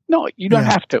African. No, you don't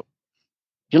have to.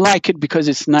 You like it because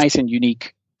it's nice and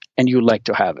unique and you like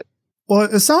to have it. Well,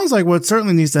 it sounds like what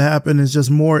certainly needs to happen is just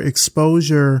more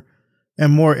exposure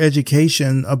and more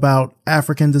education about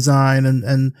African design.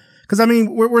 And because, I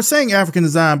mean, we're saying African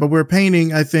design, but we're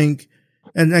painting, I think,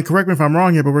 and correct me if I'm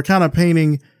wrong here, but we're kind of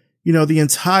painting, the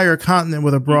entire continent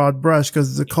with a broad brush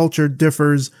because the culture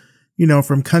differs,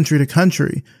 from country to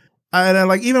country. And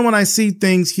like, even when I see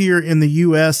things here in the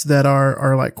US that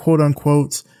are like quote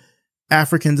unquote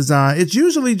African design, it's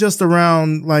usually just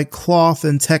around like cloth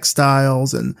and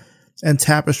textiles and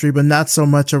tapestry, but not so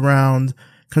much around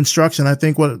construction. I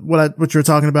think what you're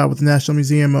talking about with the National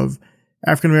Museum of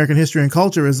African American History and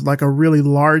Culture is like a really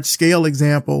large scale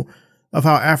example of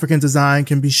how African design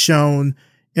can be shown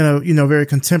in a very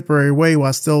contemporary way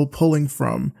while still pulling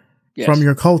from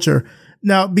your culture.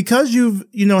 Now, because you've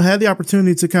had the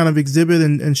opportunity to kind of exhibit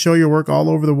and show your work all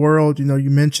over the world, you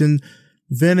mentioned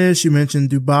Venice, you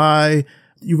mentioned Dubai,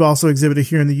 you've also exhibited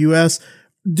here in the US.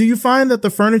 Do you find that the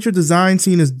furniture design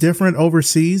scene is different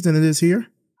overseas than it is here?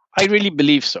 I really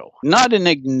believe so. Not in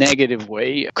a negative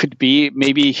way. It could be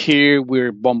maybe here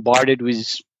we're bombarded with,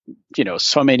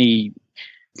 so many,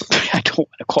 I don't want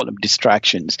to call them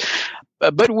distractions,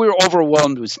 but we're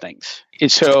overwhelmed with things.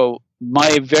 And so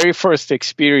my very first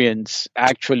experience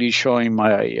actually showing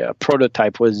my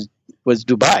prototype was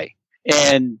Dubai.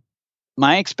 And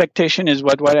my expectation is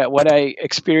what I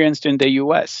experienced in the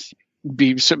US.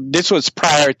 So this was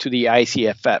prior to the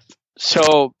ICFF.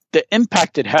 So the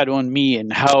impact it had on me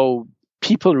and how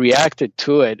people reacted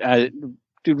to it,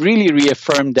 to really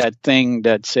reaffirm that thing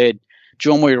that said,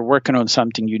 Jomo, you're working on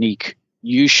something unique.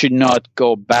 You should not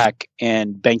go back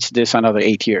and bench this another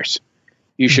 8 years.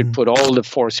 You should put all the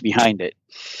force behind it.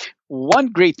 One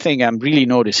great thing I'm really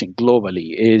noticing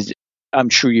globally is, I'm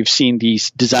sure you've seen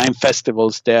these design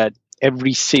festivals that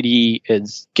every city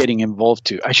is getting involved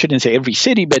to. I shouldn't say every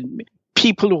city, but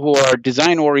people who are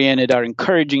design oriented are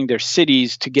encouraging their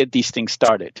cities to get these things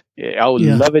started. I would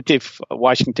love it if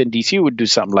Washington, D.C. would do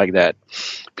something like that,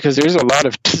 because there's a lot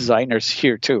of designers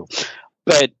here too.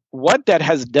 But what that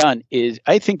has done is,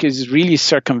 I think, is really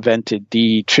circumvented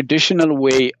the traditional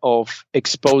way of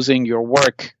exposing your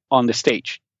work on the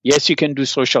stage. Yes, you can do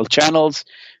social channels,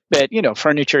 but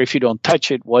furniture, if you don't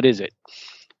touch it, what is it?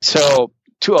 So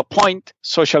to a point,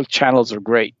 social channels are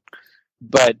great.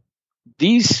 But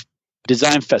these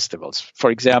design festivals,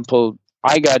 for example,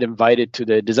 I got invited to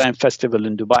the design festival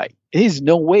in Dubai. There's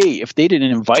no way, if they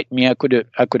didn't invite me, I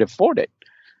could afford it.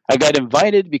 I got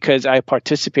invited because I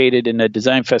participated in a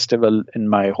design festival in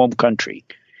my home country.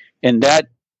 And that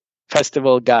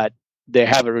festival they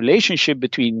have a relationship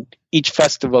between each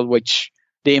festival, which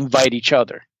they invite each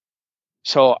other.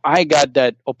 So I got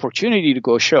that opportunity to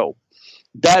go show.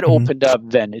 That opened up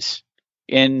Venice.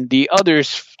 And the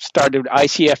others started,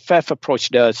 ICFF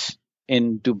approached us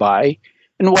in Dubai.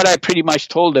 And what I pretty much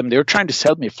told them, they were trying to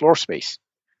sell me floor space.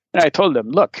 And I told them,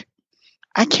 look,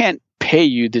 I can't pay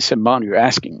you this amount you're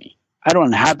asking me. I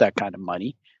don't have that kind of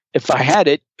money. If I had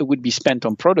it, it would be spent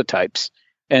on prototypes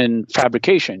and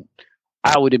fabrication.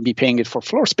 I wouldn't be paying it for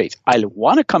floor space. I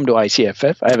want to come to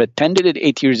ICFF. I have attended it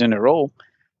 8 years in a row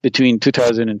between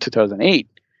 2000 and 2008.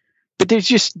 But there's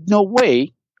just no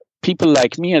way people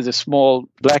like me as a small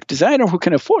Black designer who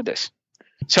can afford this.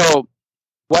 So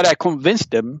what I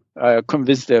convinced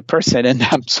the person, and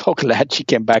I'm so glad she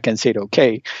came back and said,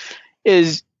 okay,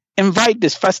 is invite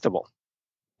this festival.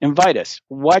 Invite us.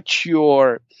 What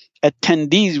your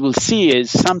attendees will see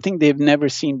is something they've never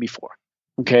seen before.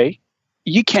 Okay?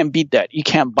 You can't beat that. You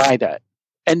can't buy that.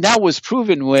 And that was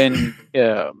proven when,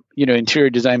 Interior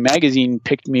Design Magazine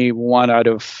picked me one out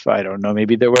of, I don't know,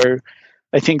 maybe there were,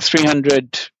 I think,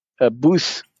 300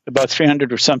 booths, about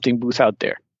 300 or something booths out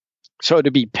there. So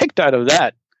to be picked out of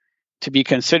that, to be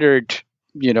considered,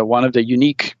 one of the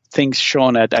unique things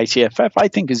shown at ICFF, I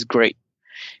think is great.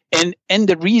 And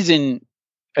the reason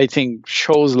I think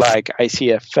shows like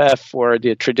ICFF or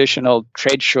the traditional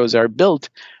trade shows are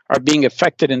being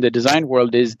affected in the design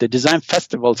world is the design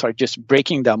festivals are just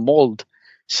breaking the mold,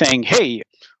 saying, hey,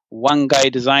 one guy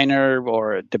designer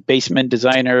or the basement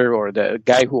designer or the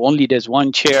guy who only does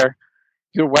one chair,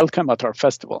 you're welcome at our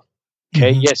festival.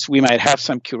 Okay, yes, we might have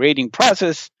some curating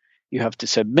process. You have to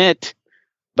submit,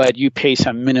 but you pay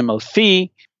some minimal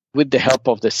fee. With the help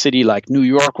of the city like New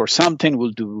York or something,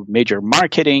 we'll do major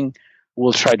marketing.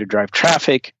 We'll try to drive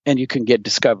traffic, and you can get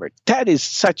discovered. That is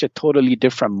such a totally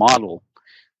different model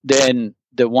than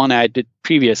the one I did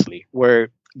previously,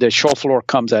 where the show floor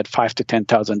comes at $5,000 to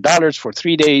 $10,000 for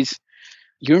 3 days.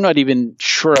 You're not even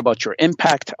sure about your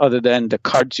impact other than the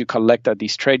cards you collect at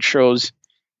these trade shows,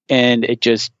 and it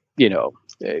just,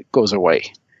 it goes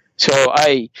away. So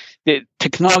the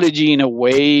technology in a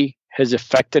way has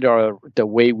affected the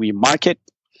way we market,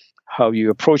 how you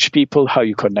approach people, how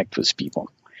you connect with people,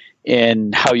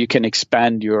 and how you can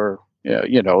expand your, how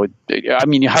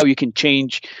you can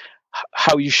change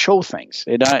how you show things.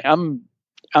 And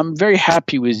I'm very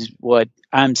happy with what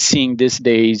I'm seeing these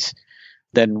days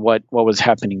than what was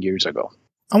happening years ago.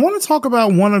 I want to talk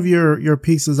about one of your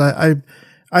pieces.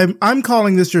 I'm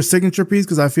calling this your signature piece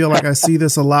because I feel like I see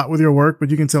this a lot with your work, but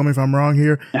you can tell me if I'm wrong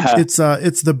here. It's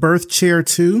the Birth Chair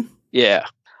 2. Yeah.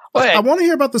 Well, I want to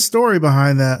hear about the story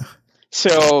behind that.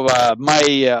 So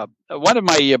one of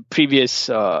my previous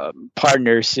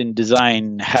partners in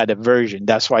design had a version.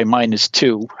 That's why mine is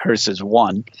 2. Hers is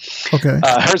 1. Okay.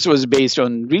 Hers was based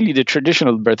on really the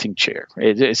traditional birthing chair.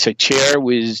 It's a chair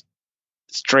with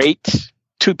straight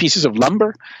 2 pieces of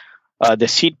lumber. The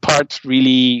seat part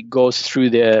really goes through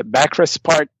the backrest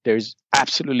part. There's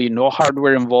absolutely no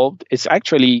hardware involved. It's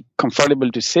actually comfortable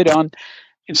to sit on.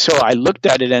 And so I looked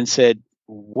at it and said,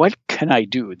 what can I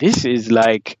do? This is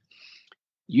like,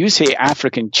 you say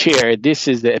African chair, this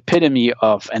is the epitome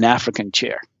of an African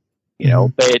chair,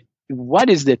 but what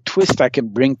is the twist I can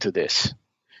bring to this?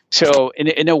 So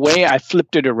in a way, I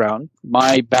flipped it around.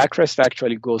 My backrest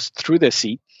actually goes through the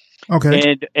seat.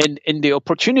 Okay. And the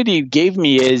opportunity it gave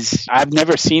me is I've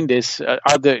never seen this.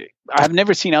 I've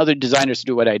never seen other designers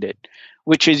do what I did,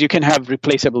 which is you can have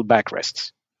replaceable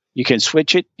backrests. You can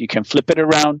switch it. You can flip it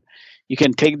around. You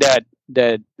can take that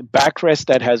backrest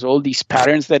that has all these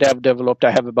patterns that I've developed.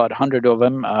 I have about 100 of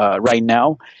them right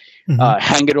now.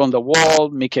 Hang it on the wall,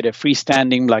 make it a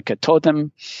freestanding like a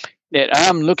totem. And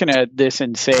I'm looking at this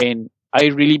and saying, I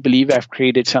really believe I've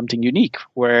created something unique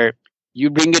where you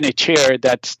bring in a chair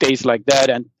that stays like that,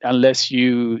 and unless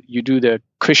you do the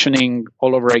cushioning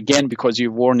all over again because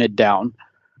you've worn it down.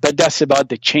 But that's about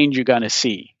the change you're going to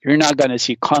see. You're not going to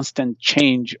see constant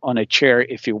change on a chair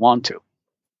if you want to.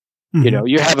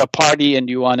 You have a party and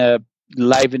you want to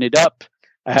liven it up.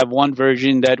 I have one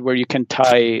version where you can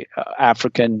tie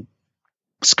African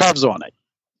scarves on it.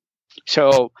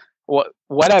 So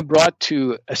what I brought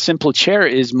to a simple chair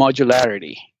is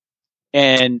modularity.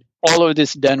 And all of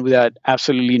this done without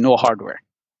absolutely no hardware.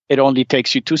 It only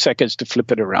takes you 2 seconds to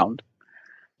flip it around.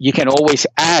 You can always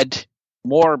add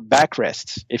more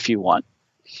backrests if you want.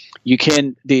 You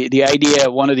can,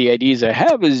 one of the ideas I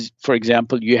have is, for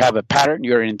example, you have a pattern,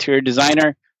 you're an interior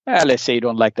designer. Let's say you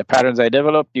don't like the patterns I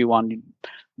developed. You want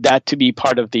that to be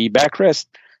part of the backrest.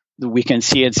 We can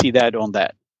see that on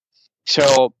that.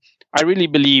 So I really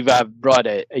believe I've brought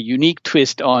a unique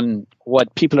twist on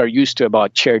what people are used to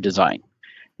about chair design.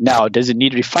 Now, does it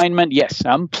need refinement? Yes,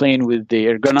 I'm playing with the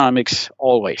ergonomics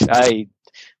always.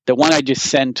 The one I just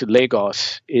sent to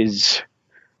Lagos is,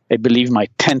 I believe, my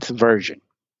 10th version.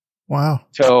 Wow.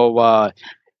 So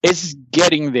it's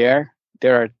getting there.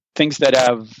 There are things that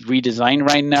I've redesigned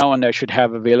right now and I should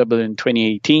have available in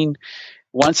 2018.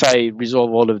 Once I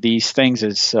resolve all of these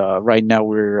things, right now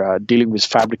we're dealing with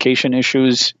fabrication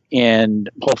issues, and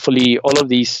hopefully all of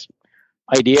these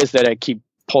ideas that I keep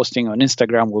posting on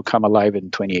Instagram will come alive in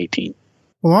 2018.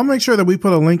 Well, I'll make sure that we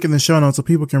put a link in the show notes so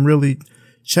people can really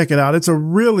check it out. It's a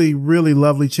really, really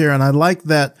lovely chair. And I like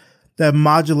that that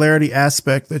modularity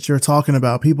aspect that you're talking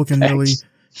about. People can really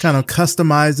kind of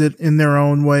customize it in their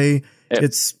own way. Yep.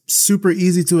 It's super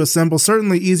easy to assemble,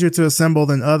 certainly easier to assemble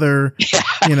than other,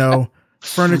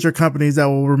 furniture companies that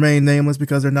will remain nameless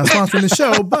because they're not sponsoring the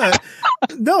show. But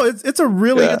no, it's a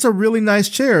really nice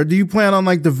chair. Do you plan on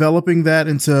like developing that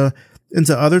into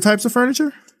other types of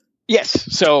furniture?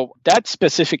 Yes. So that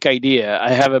specific idea,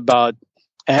 I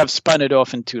have spun it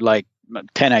off into like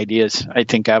 10 ideas.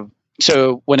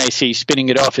 So when I say spinning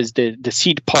it off is the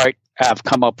seat part, I've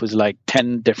come up with like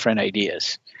 10 different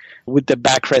ideas with the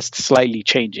backrest slightly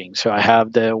changing. So I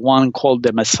have the one called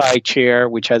the Maasai chair,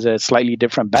 which has a slightly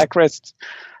different backrest.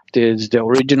 There's the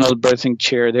original birthing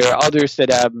chair. There are others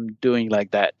that I'm doing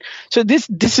like that. So this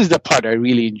is the part I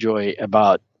really enjoy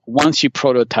about once you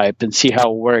prototype and see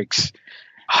how it works,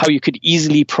 how you could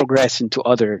easily progress into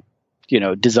other,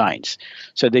 designs.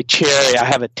 So the chair, I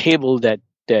have a table that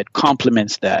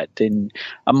complements that. And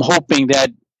I'm hoping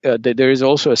that there is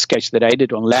also a sketch that I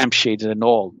did on lampshades and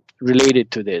all related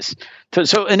to this.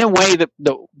 So in a way,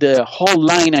 the whole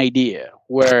line idea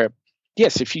where,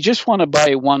 yes, if you just want to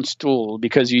buy one stool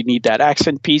because you need that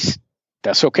accent piece,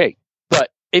 that's okay. But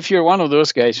if you're one of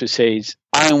those guys who says,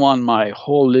 I want my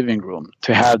whole living room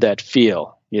to have that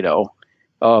feel,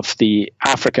 of the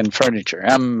African furniture.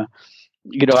 I'm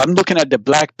looking at the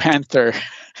Black Panther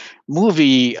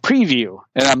movie preview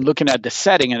and I'm looking at the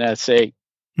setting and I say,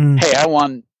 hey, I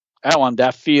want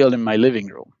that feel in my living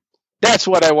room. That's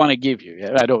what I want to give you.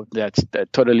 That's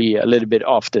totally a little bit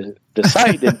off the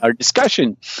side in our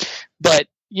discussion, but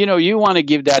you want to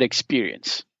give that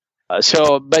experience.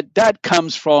 But that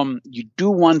comes from you do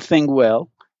one thing well,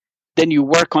 then you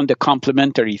work on the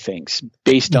complementary things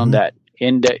based on that.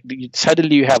 And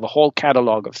suddenly you have a whole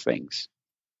catalog of things.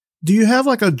 Do you have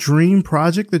like a dream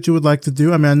project that you would like to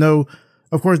do? I mean, I know,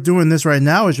 of course, doing this right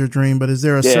now is your dream, but is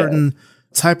there a certain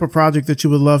type of project that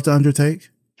you would love to undertake?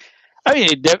 I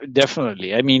mean,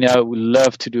 definitely. I mean, I would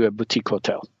love to do a boutique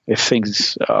hotel if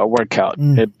things work out.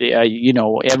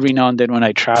 Every now and then when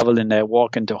I travel and I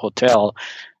walk into a hotel,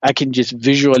 I can just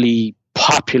visually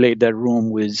populate that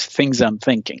room with things I'm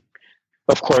thinking.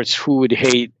 Of course, who would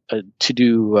hate to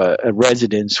do a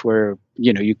residence where,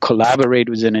 you collaborate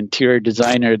with an interior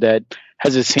designer that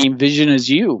has the same vision as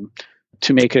you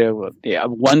to make it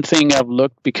one thing I've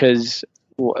looked because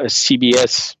a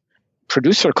CBS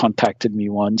producer contacted me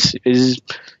once is,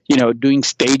 doing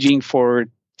staging for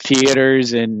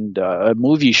theaters and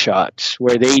movie shots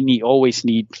where they always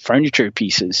need furniture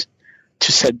pieces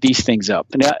to set these things up.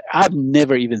 And I've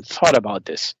never even thought about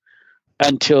this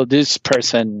until this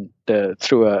person,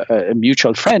 through a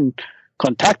mutual friend,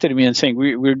 contacted me and saying,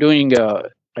 we're doing a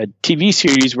TV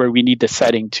series where we need the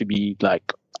setting to be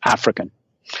like African.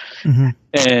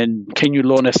 And can you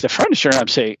loan us the furniture? And I'm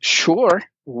saying, sure.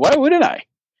 Why wouldn't I?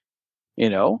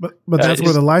 But that's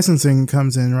where the licensing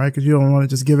comes in, right? Because you don't want to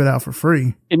just give it out for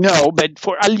free. No, but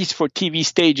at least for TV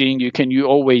staging, you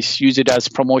always use it as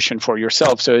promotion for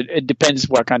yourself. So it depends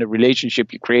what kind of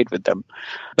relationship you create with them.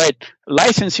 But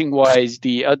licensing wise,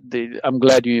 I'm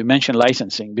glad you mentioned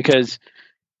licensing because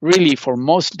really for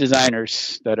most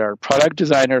designers that are product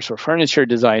designers or furniture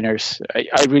designers,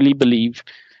 I really believe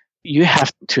you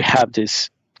have to have this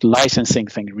licensing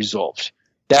thing resolved.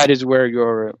 That is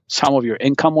where some of your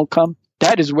income will come.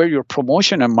 That is where your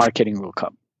promotion and marketing will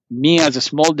come. Me as a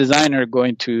small designer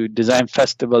going to design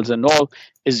festivals and all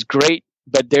is great,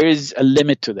 but there is a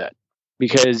limit to that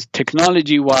because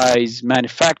technology-wise,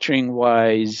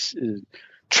 manufacturing-wise,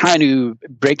 trying to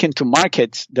break into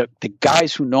markets, the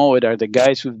guys who know it are the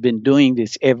guys who've been doing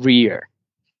this every year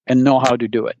and know how to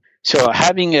do it. So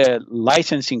having a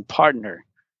licensing partner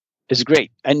is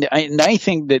great. And I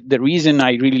think that the reason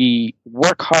I really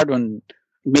work hard on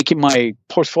making my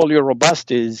portfolio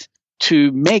robust is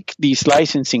to make these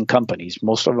licensing companies,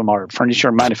 most of them are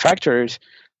furniture manufacturers,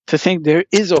 to think there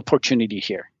is opportunity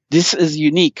here. This is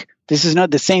unique. This is not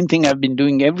the same thing I've been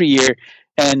doing every year.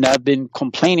 And I've been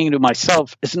complaining to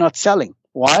myself, it's not selling.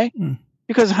 Why?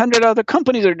 Because 100 other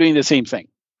companies are doing the same thing.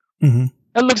 It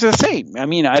looks the same. I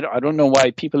mean, I don't know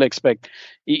why people expect,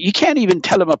 you can't even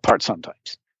tell them apart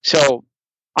sometimes. So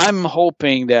I'm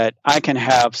hoping that I can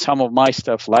have some of my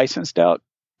stuff licensed out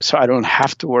so I don't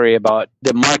have to worry about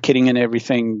the marketing and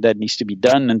everything that needs to be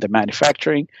done and the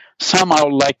manufacturing. Some I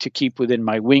would like to keep within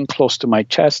my wing, close to my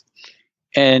chest,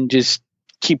 and just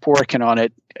keep working on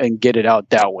it and get it out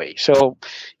that way. So,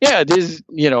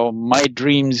 my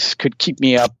dreams could keep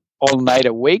me up all night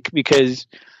awake because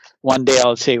one day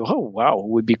I'll say, oh, wow, it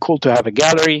would be cool to have a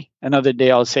gallery. Another day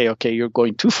I'll say, okay, you're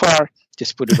going too far.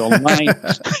 Just put it online.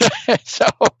 So,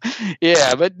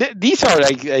 but these are,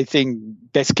 I think,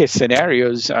 best case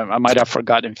scenarios. I might have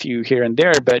forgotten a few here and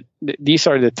there, but these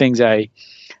are the things I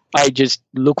just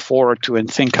look forward to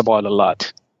and think about a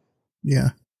lot.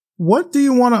 Yeah. What do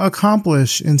you want to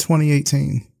accomplish in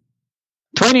 2018?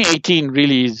 2018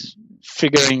 really is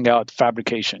figuring out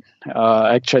fabrication.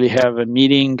 I actually have a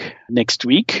meeting next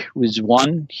week with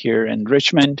one here in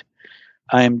Richmond.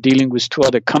 I am dealing with two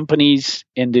other companies,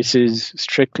 and this is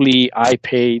strictly I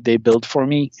pay, they build for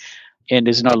me, and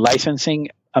there's no licensing.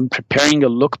 I'm preparing a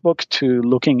lookbook to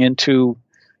looking into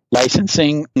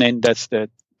licensing, and that's the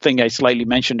thing I slightly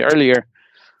mentioned earlier,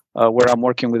 where I'm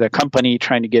working with a company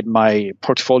trying to get my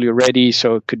portfolio ready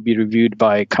so it could be reviewed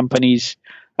by companies.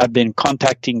 I've been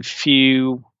contacting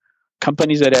few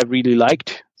companies that I've really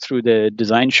liked through the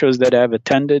design shows that I've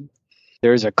attended.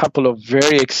 There's a couple of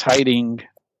very exciting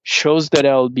shows that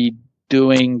I'll be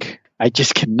doing. I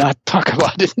just cannot talk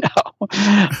about it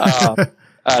now.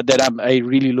 That I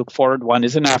really look forward. One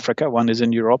is in Africa, one is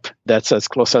in Europe. That's as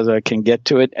close as I can get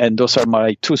to it. And those are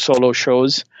my two solo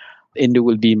shows. And it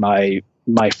will be my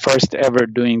first ever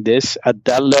doing this at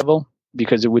that level,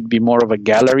 because it would be more of a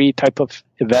gallery type of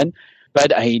event.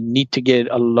 But I need to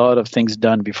get a lot of things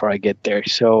done before I get there.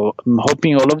 So I'm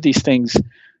hoping all of these things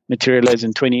materialize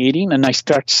in 2018 and I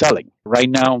start selling. Right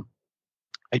now,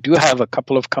 I do have a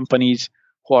couple of companies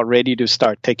who are ready to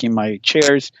start taking my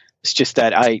chairs. It's just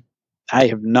that I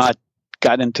have not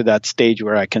gotten to that stage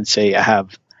where I can say I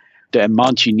have the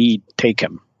amount you need, take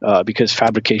them, because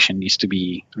fabrication needs to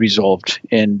be resolved.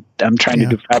 And I'm trying to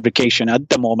do fabrication at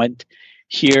the moment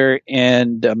here,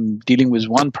 and I'm dealing with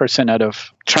one person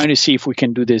trying to see if we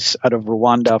can do this out of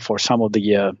Rwanda for some of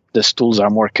the stools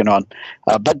I'm working on.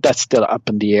 But that's still up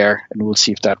in the air, and we'll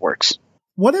see if that works.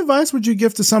 What advice would you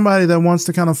give to somebody that wants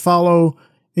to kind of follow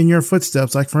in your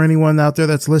footsteps? Like for anyone out there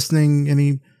that's listening,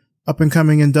 any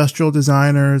up-and-coming industrial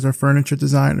designers or furniture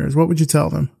designers, what would you tell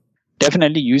them?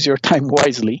 Definitely use your time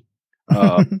wisely.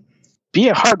 Be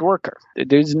a hard worker.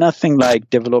 There's nothing like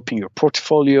developing your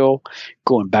portfolio,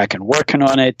 going back and working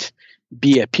on it.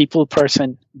 Be a people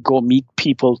person. Go meet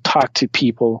people, talk to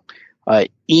people,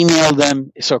 email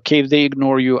them. It's okay if they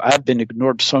ignore you. I've been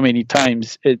ignored so many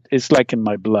times. It's like in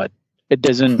my blood. It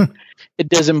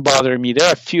doesn't bother me. There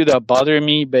are a few that bother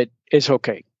me, but it's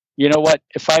okay. You know what?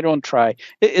 If I don't try,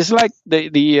 it's like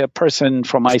the person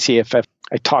from ICFF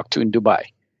I talked to in Dubai.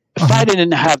 If I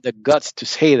didn't have the guts to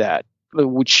say that,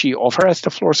 would she offer us the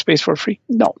floor space for free?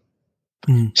 No.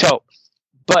 So,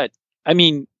 but I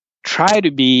mean, try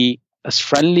to be as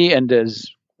friendly and as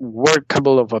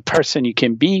workable of a person you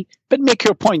can be, but make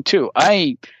your point too.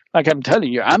 Like I'm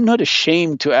telling you, I'm not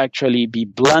ashamed to actually be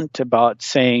blunt about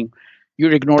saying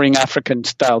you're ignoring African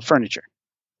style furniture.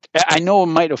 I know it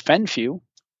might offend you,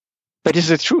 but it's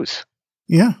the truth.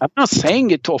 Yeah. I'm not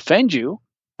saying it to offend you.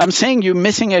 I'm saying you're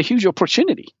missing a huge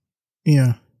opportunity.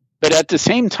 Yeah. But at the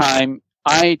same time,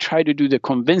 I try to do the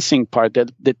convincing part,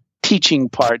 the teaching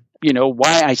part,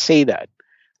 why I say that.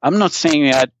 I'm not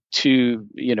saying that to,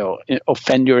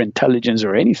 offend your intelligence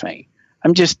or anything.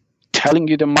 I'm just telling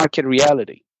you the market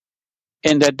reality,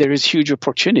 and that there is huge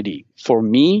opportunity for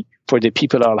me, for the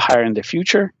people I'll hire in the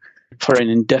future, for an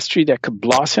industry that could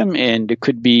blossom. And it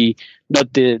could be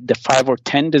not the 5 or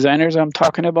 10 designers I'm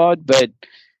talking about, but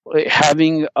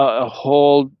having a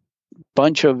whole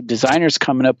bunch of designers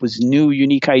coming up with new,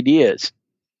 unique ideas,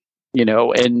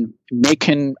 and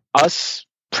making us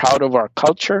proud of our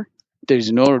culture.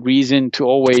 There's no reason to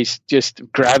always just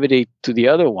gravitate to the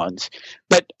other ones.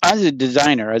 But as a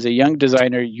designer, as a young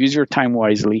designer, use your time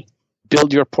wisely,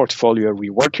 build your portfolio,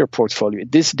 rework your portfolio.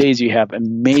 These days, you have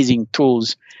amazing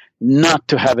tools not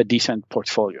to have a decent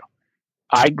portfolio.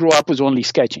 I grew up with only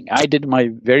sketching. I did my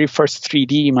very first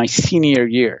 3D my senior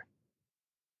year.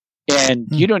 And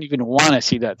you don't even want to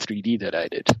see that 3D that I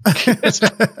did.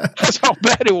 That's how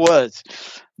bad it was.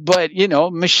 But,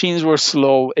 machines were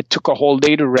slow. It took a whole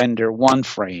day to render one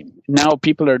frame. Now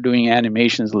people are doing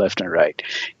animations left and right.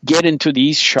 Get into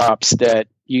these shops that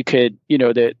you could,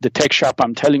 the tech shop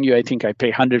I'm telling you, I think I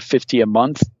pay $150 a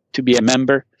month to be a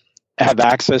member, have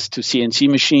access to CNC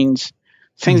machines,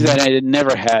 things that I had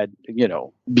never had,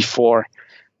 before.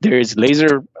 There is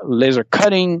laser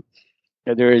cutting.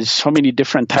 There is so many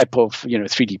different type of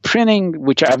 3D printing,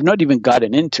 which I've not even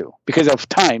gotten into because of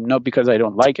time, not because I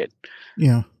don't like it.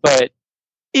 Yeah. But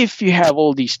if you have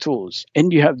all these tools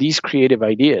and you have these creative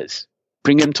ideas,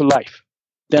 bring them to life.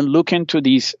 Then look into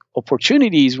these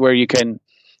opportunities where you can,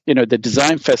 the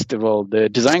design festival, the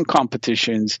design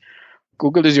competitions.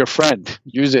 Google is your friend.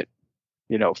 Use it.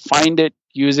 Find it,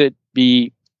 use it.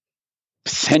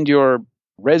 Send your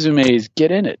resumes,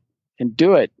 get in it, and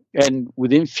do it. And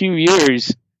within few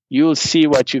years, you'll see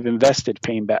what you've invested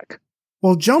paying back.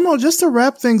 Well, Jomo, just to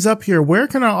wrap things up here, where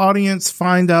can our audience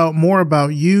find out more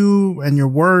about you and your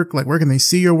work? Like, where can they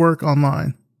see your work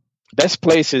online? Best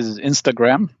place is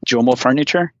Instagram, Jomo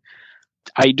Furniture.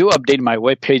 I do update my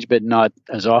webpage, but not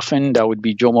as often. That would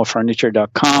be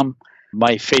jomofurniture.com.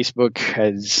 My Facebook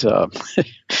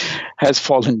has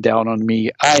fallen down on me.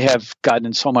 I have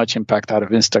gotten so much impact out of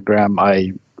Instagram.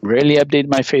 I rarely update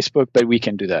my Facebook, but we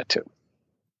can do that too.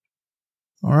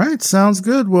 All right. Sounds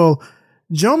good. Well,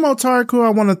 Jomo Tariku,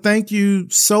 I want to thank you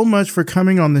so much for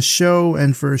coming on the show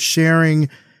and for sharing.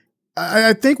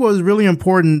 I think what was really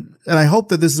important, and I hope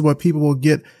that this is what people will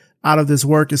get out of this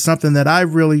work, is something that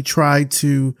I've really tried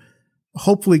to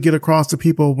hopefully get across to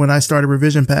people when I started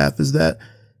Revision Path, is that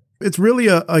it's really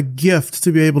a gift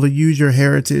to be able to use your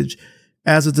heritage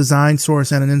as a design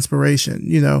source and an inspiration.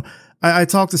 You know, I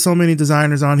talk to so many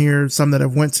designers on here, some that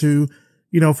have went to,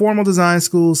 formal design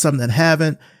schools, some that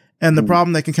haven't. And the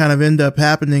problem that can kind of end up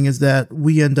happening is that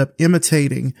we end up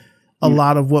imitating a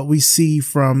lot of what we see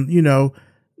from,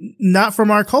 not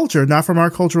from our culture, not from our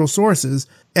cultural sources.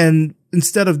 And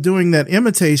instead of doing that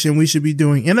imitation, we should be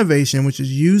doing innovation, which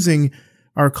is using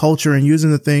our culture and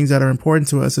using the things that are important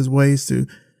to us as ways to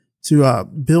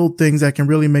build things that can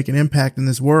really make an impact in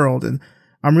this world. And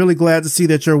I'm really glad to see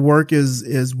that your work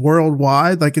is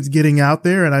worldwide, like it's getting out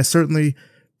there. And I certainly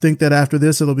think that after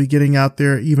this, it'll be getting out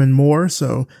there even more.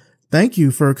 So thank you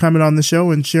for coming on the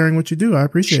show and sharing what you do. I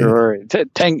appreciate it. Sure.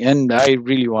 And I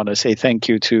really want to say thank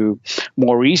you to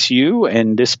Maurice, you,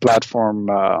 and this platform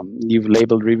you've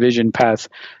labeled Revision Path.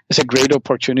 It's a great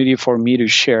opportunity for me to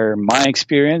share my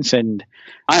experience. And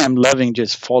I am loving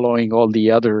just following all the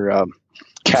other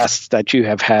casts that you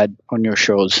have had on your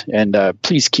shows. And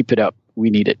please keep it up.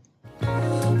 We need it.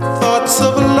 Thoughts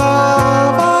of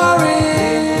love are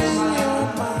in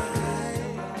your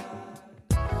mind.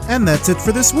 And that's it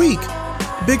for this week.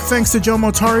 Big thanks to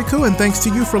Jomo Tariku, and thanks to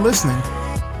you for listening.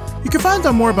 You can find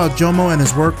out more about Jomo and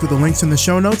his work through the links in the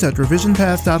show notes at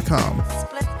revisionpath.com.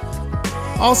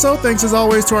 Also, thanks as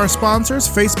always to our sponsors,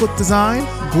 Facebook Design,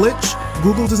 Glitch,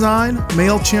 Google Design,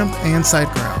 MailChimp, and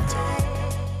SiteGround.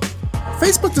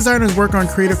 Facebook designers work on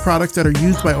creative products that are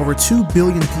used by over 2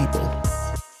 billion people.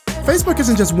 Facebook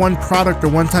isn't just one product or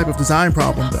one type of design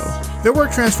problem, though. Their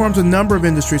work transforms a number of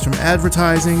industries, from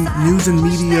advertising, news and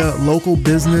media, local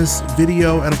business,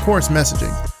 video, and of course,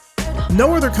 messaging.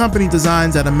 No other company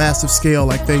designs at a massive scale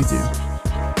like they do.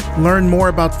 Learn more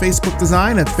about Facebook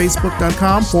design at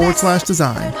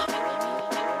facebook.com/design.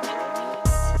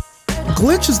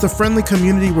 Glitch is the friendly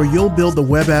community where you'll build the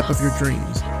web app of your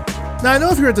dreams. Now, I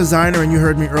know if you're a designer and you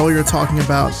heard me earlier talking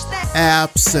about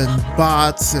apps and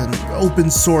bots and open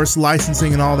source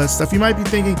licensing and all that stuff, you might be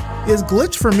thinking, is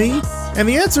Glitch for me? And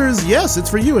the answer is yes, it's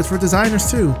for you. It's for designers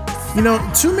too.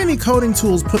 Too many coding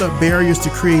tools put up barriers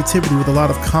to creativity with a lot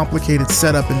of complicated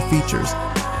setup and features.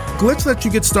 Glitch lets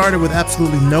you get started with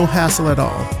absolutely no hassle at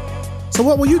all. So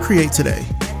what will you create today?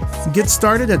 Get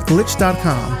started at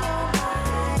glitch.com.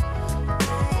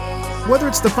 Whether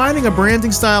it's defining a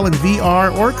branding style in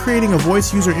VR or creating a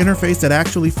voice user interface that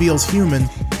actually feels human,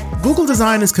 Google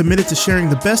Design is committed to sharing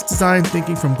the best design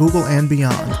thinking from Google and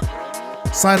beyond.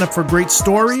 Sign up for great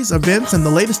stories, events, and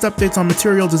the latest updates on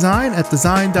material design at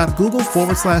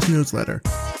design.google/newsletter.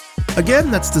 Again,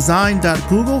 that's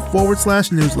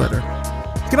design.google/newsletter.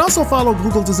 You can also follow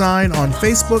Google Design on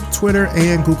Facebook, Twitter,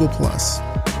 and Google+.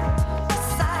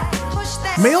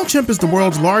 MailChimp is the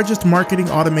world's largest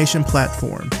marketing automation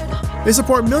platform. They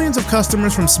support millions of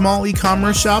customers from small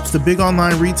e-commerce shops to big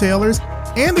online retailers,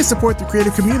 and they support the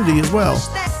creative community as well.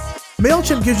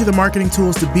 MailChimp gives you the marketing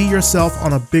tools to be yourself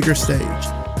on a bigger stage.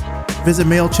 Visit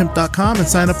MailChimp.com and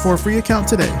sign up for a free account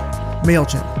today.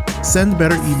 MailChimp. Send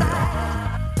better email.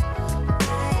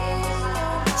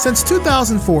 Since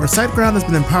 2004, SiteGround has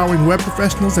been empowering web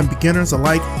professionals and beginners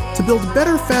alike to build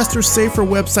better, faster, safer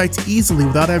websites easily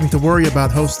without having to worry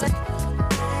about hosting.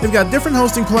 They've got different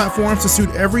hosting platforms to suit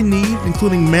every need,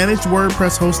 including managed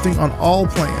WordPress hosting on all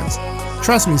plans.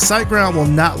 Trust me, SiteGround will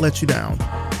not let you down.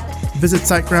 Visit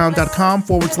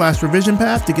siteground.com/revision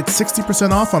path to get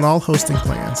 60% off on all hosting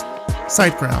plans.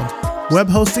 SiteGround, web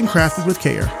hosting crafted with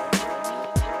care.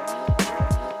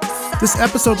 This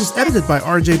episode was edited by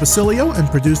RJ Basilio and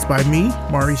produced by me,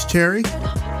 Maurice Cherry.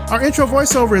 Our intro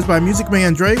voiceover is by Music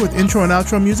Man Dre with intro and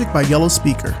outro music by Yellow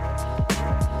Speaker.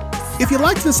 If you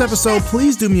liked this episode,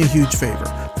 please do me a huge favor.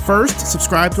 First,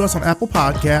 subscribe to us on Apple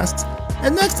Podcasts,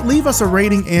 and next, leave us a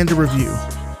rating and a review.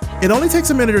 It only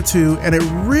takes a minute or two, and it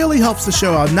really helps the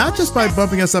show out, not just by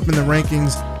bumping us up in the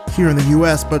rankings here in the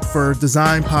US, but for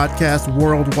design podcasts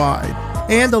worldwide.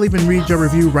 And I'll even read your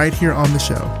review right here on the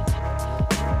show.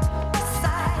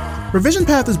 Revision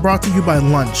Path is brought to you by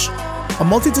Lunch, a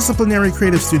multidisciplinary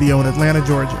creative studio in Atlanta,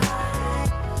 Georgia.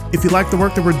 If you like the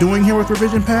work that we're doing here with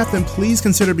Revision Path, then please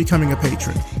consider becoming a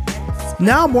patron.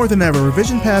 Now more than ever,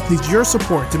 Revision Path needs your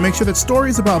support to make sure that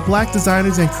stories about Black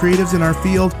designers and creatives in our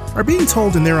field are being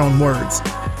told in their own words.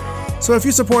 So if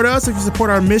you support us, if you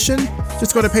support our mission,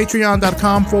 just go to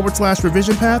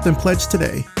patreon.com/Revision Path and pledge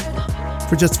today.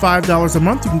 For just $5 a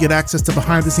month, you can get access to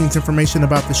behind-the-scenes information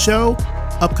about the show,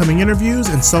 upcoming interviews,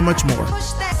 and so much more.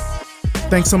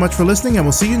 Thanks so much for listening, and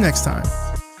we'll see you next time.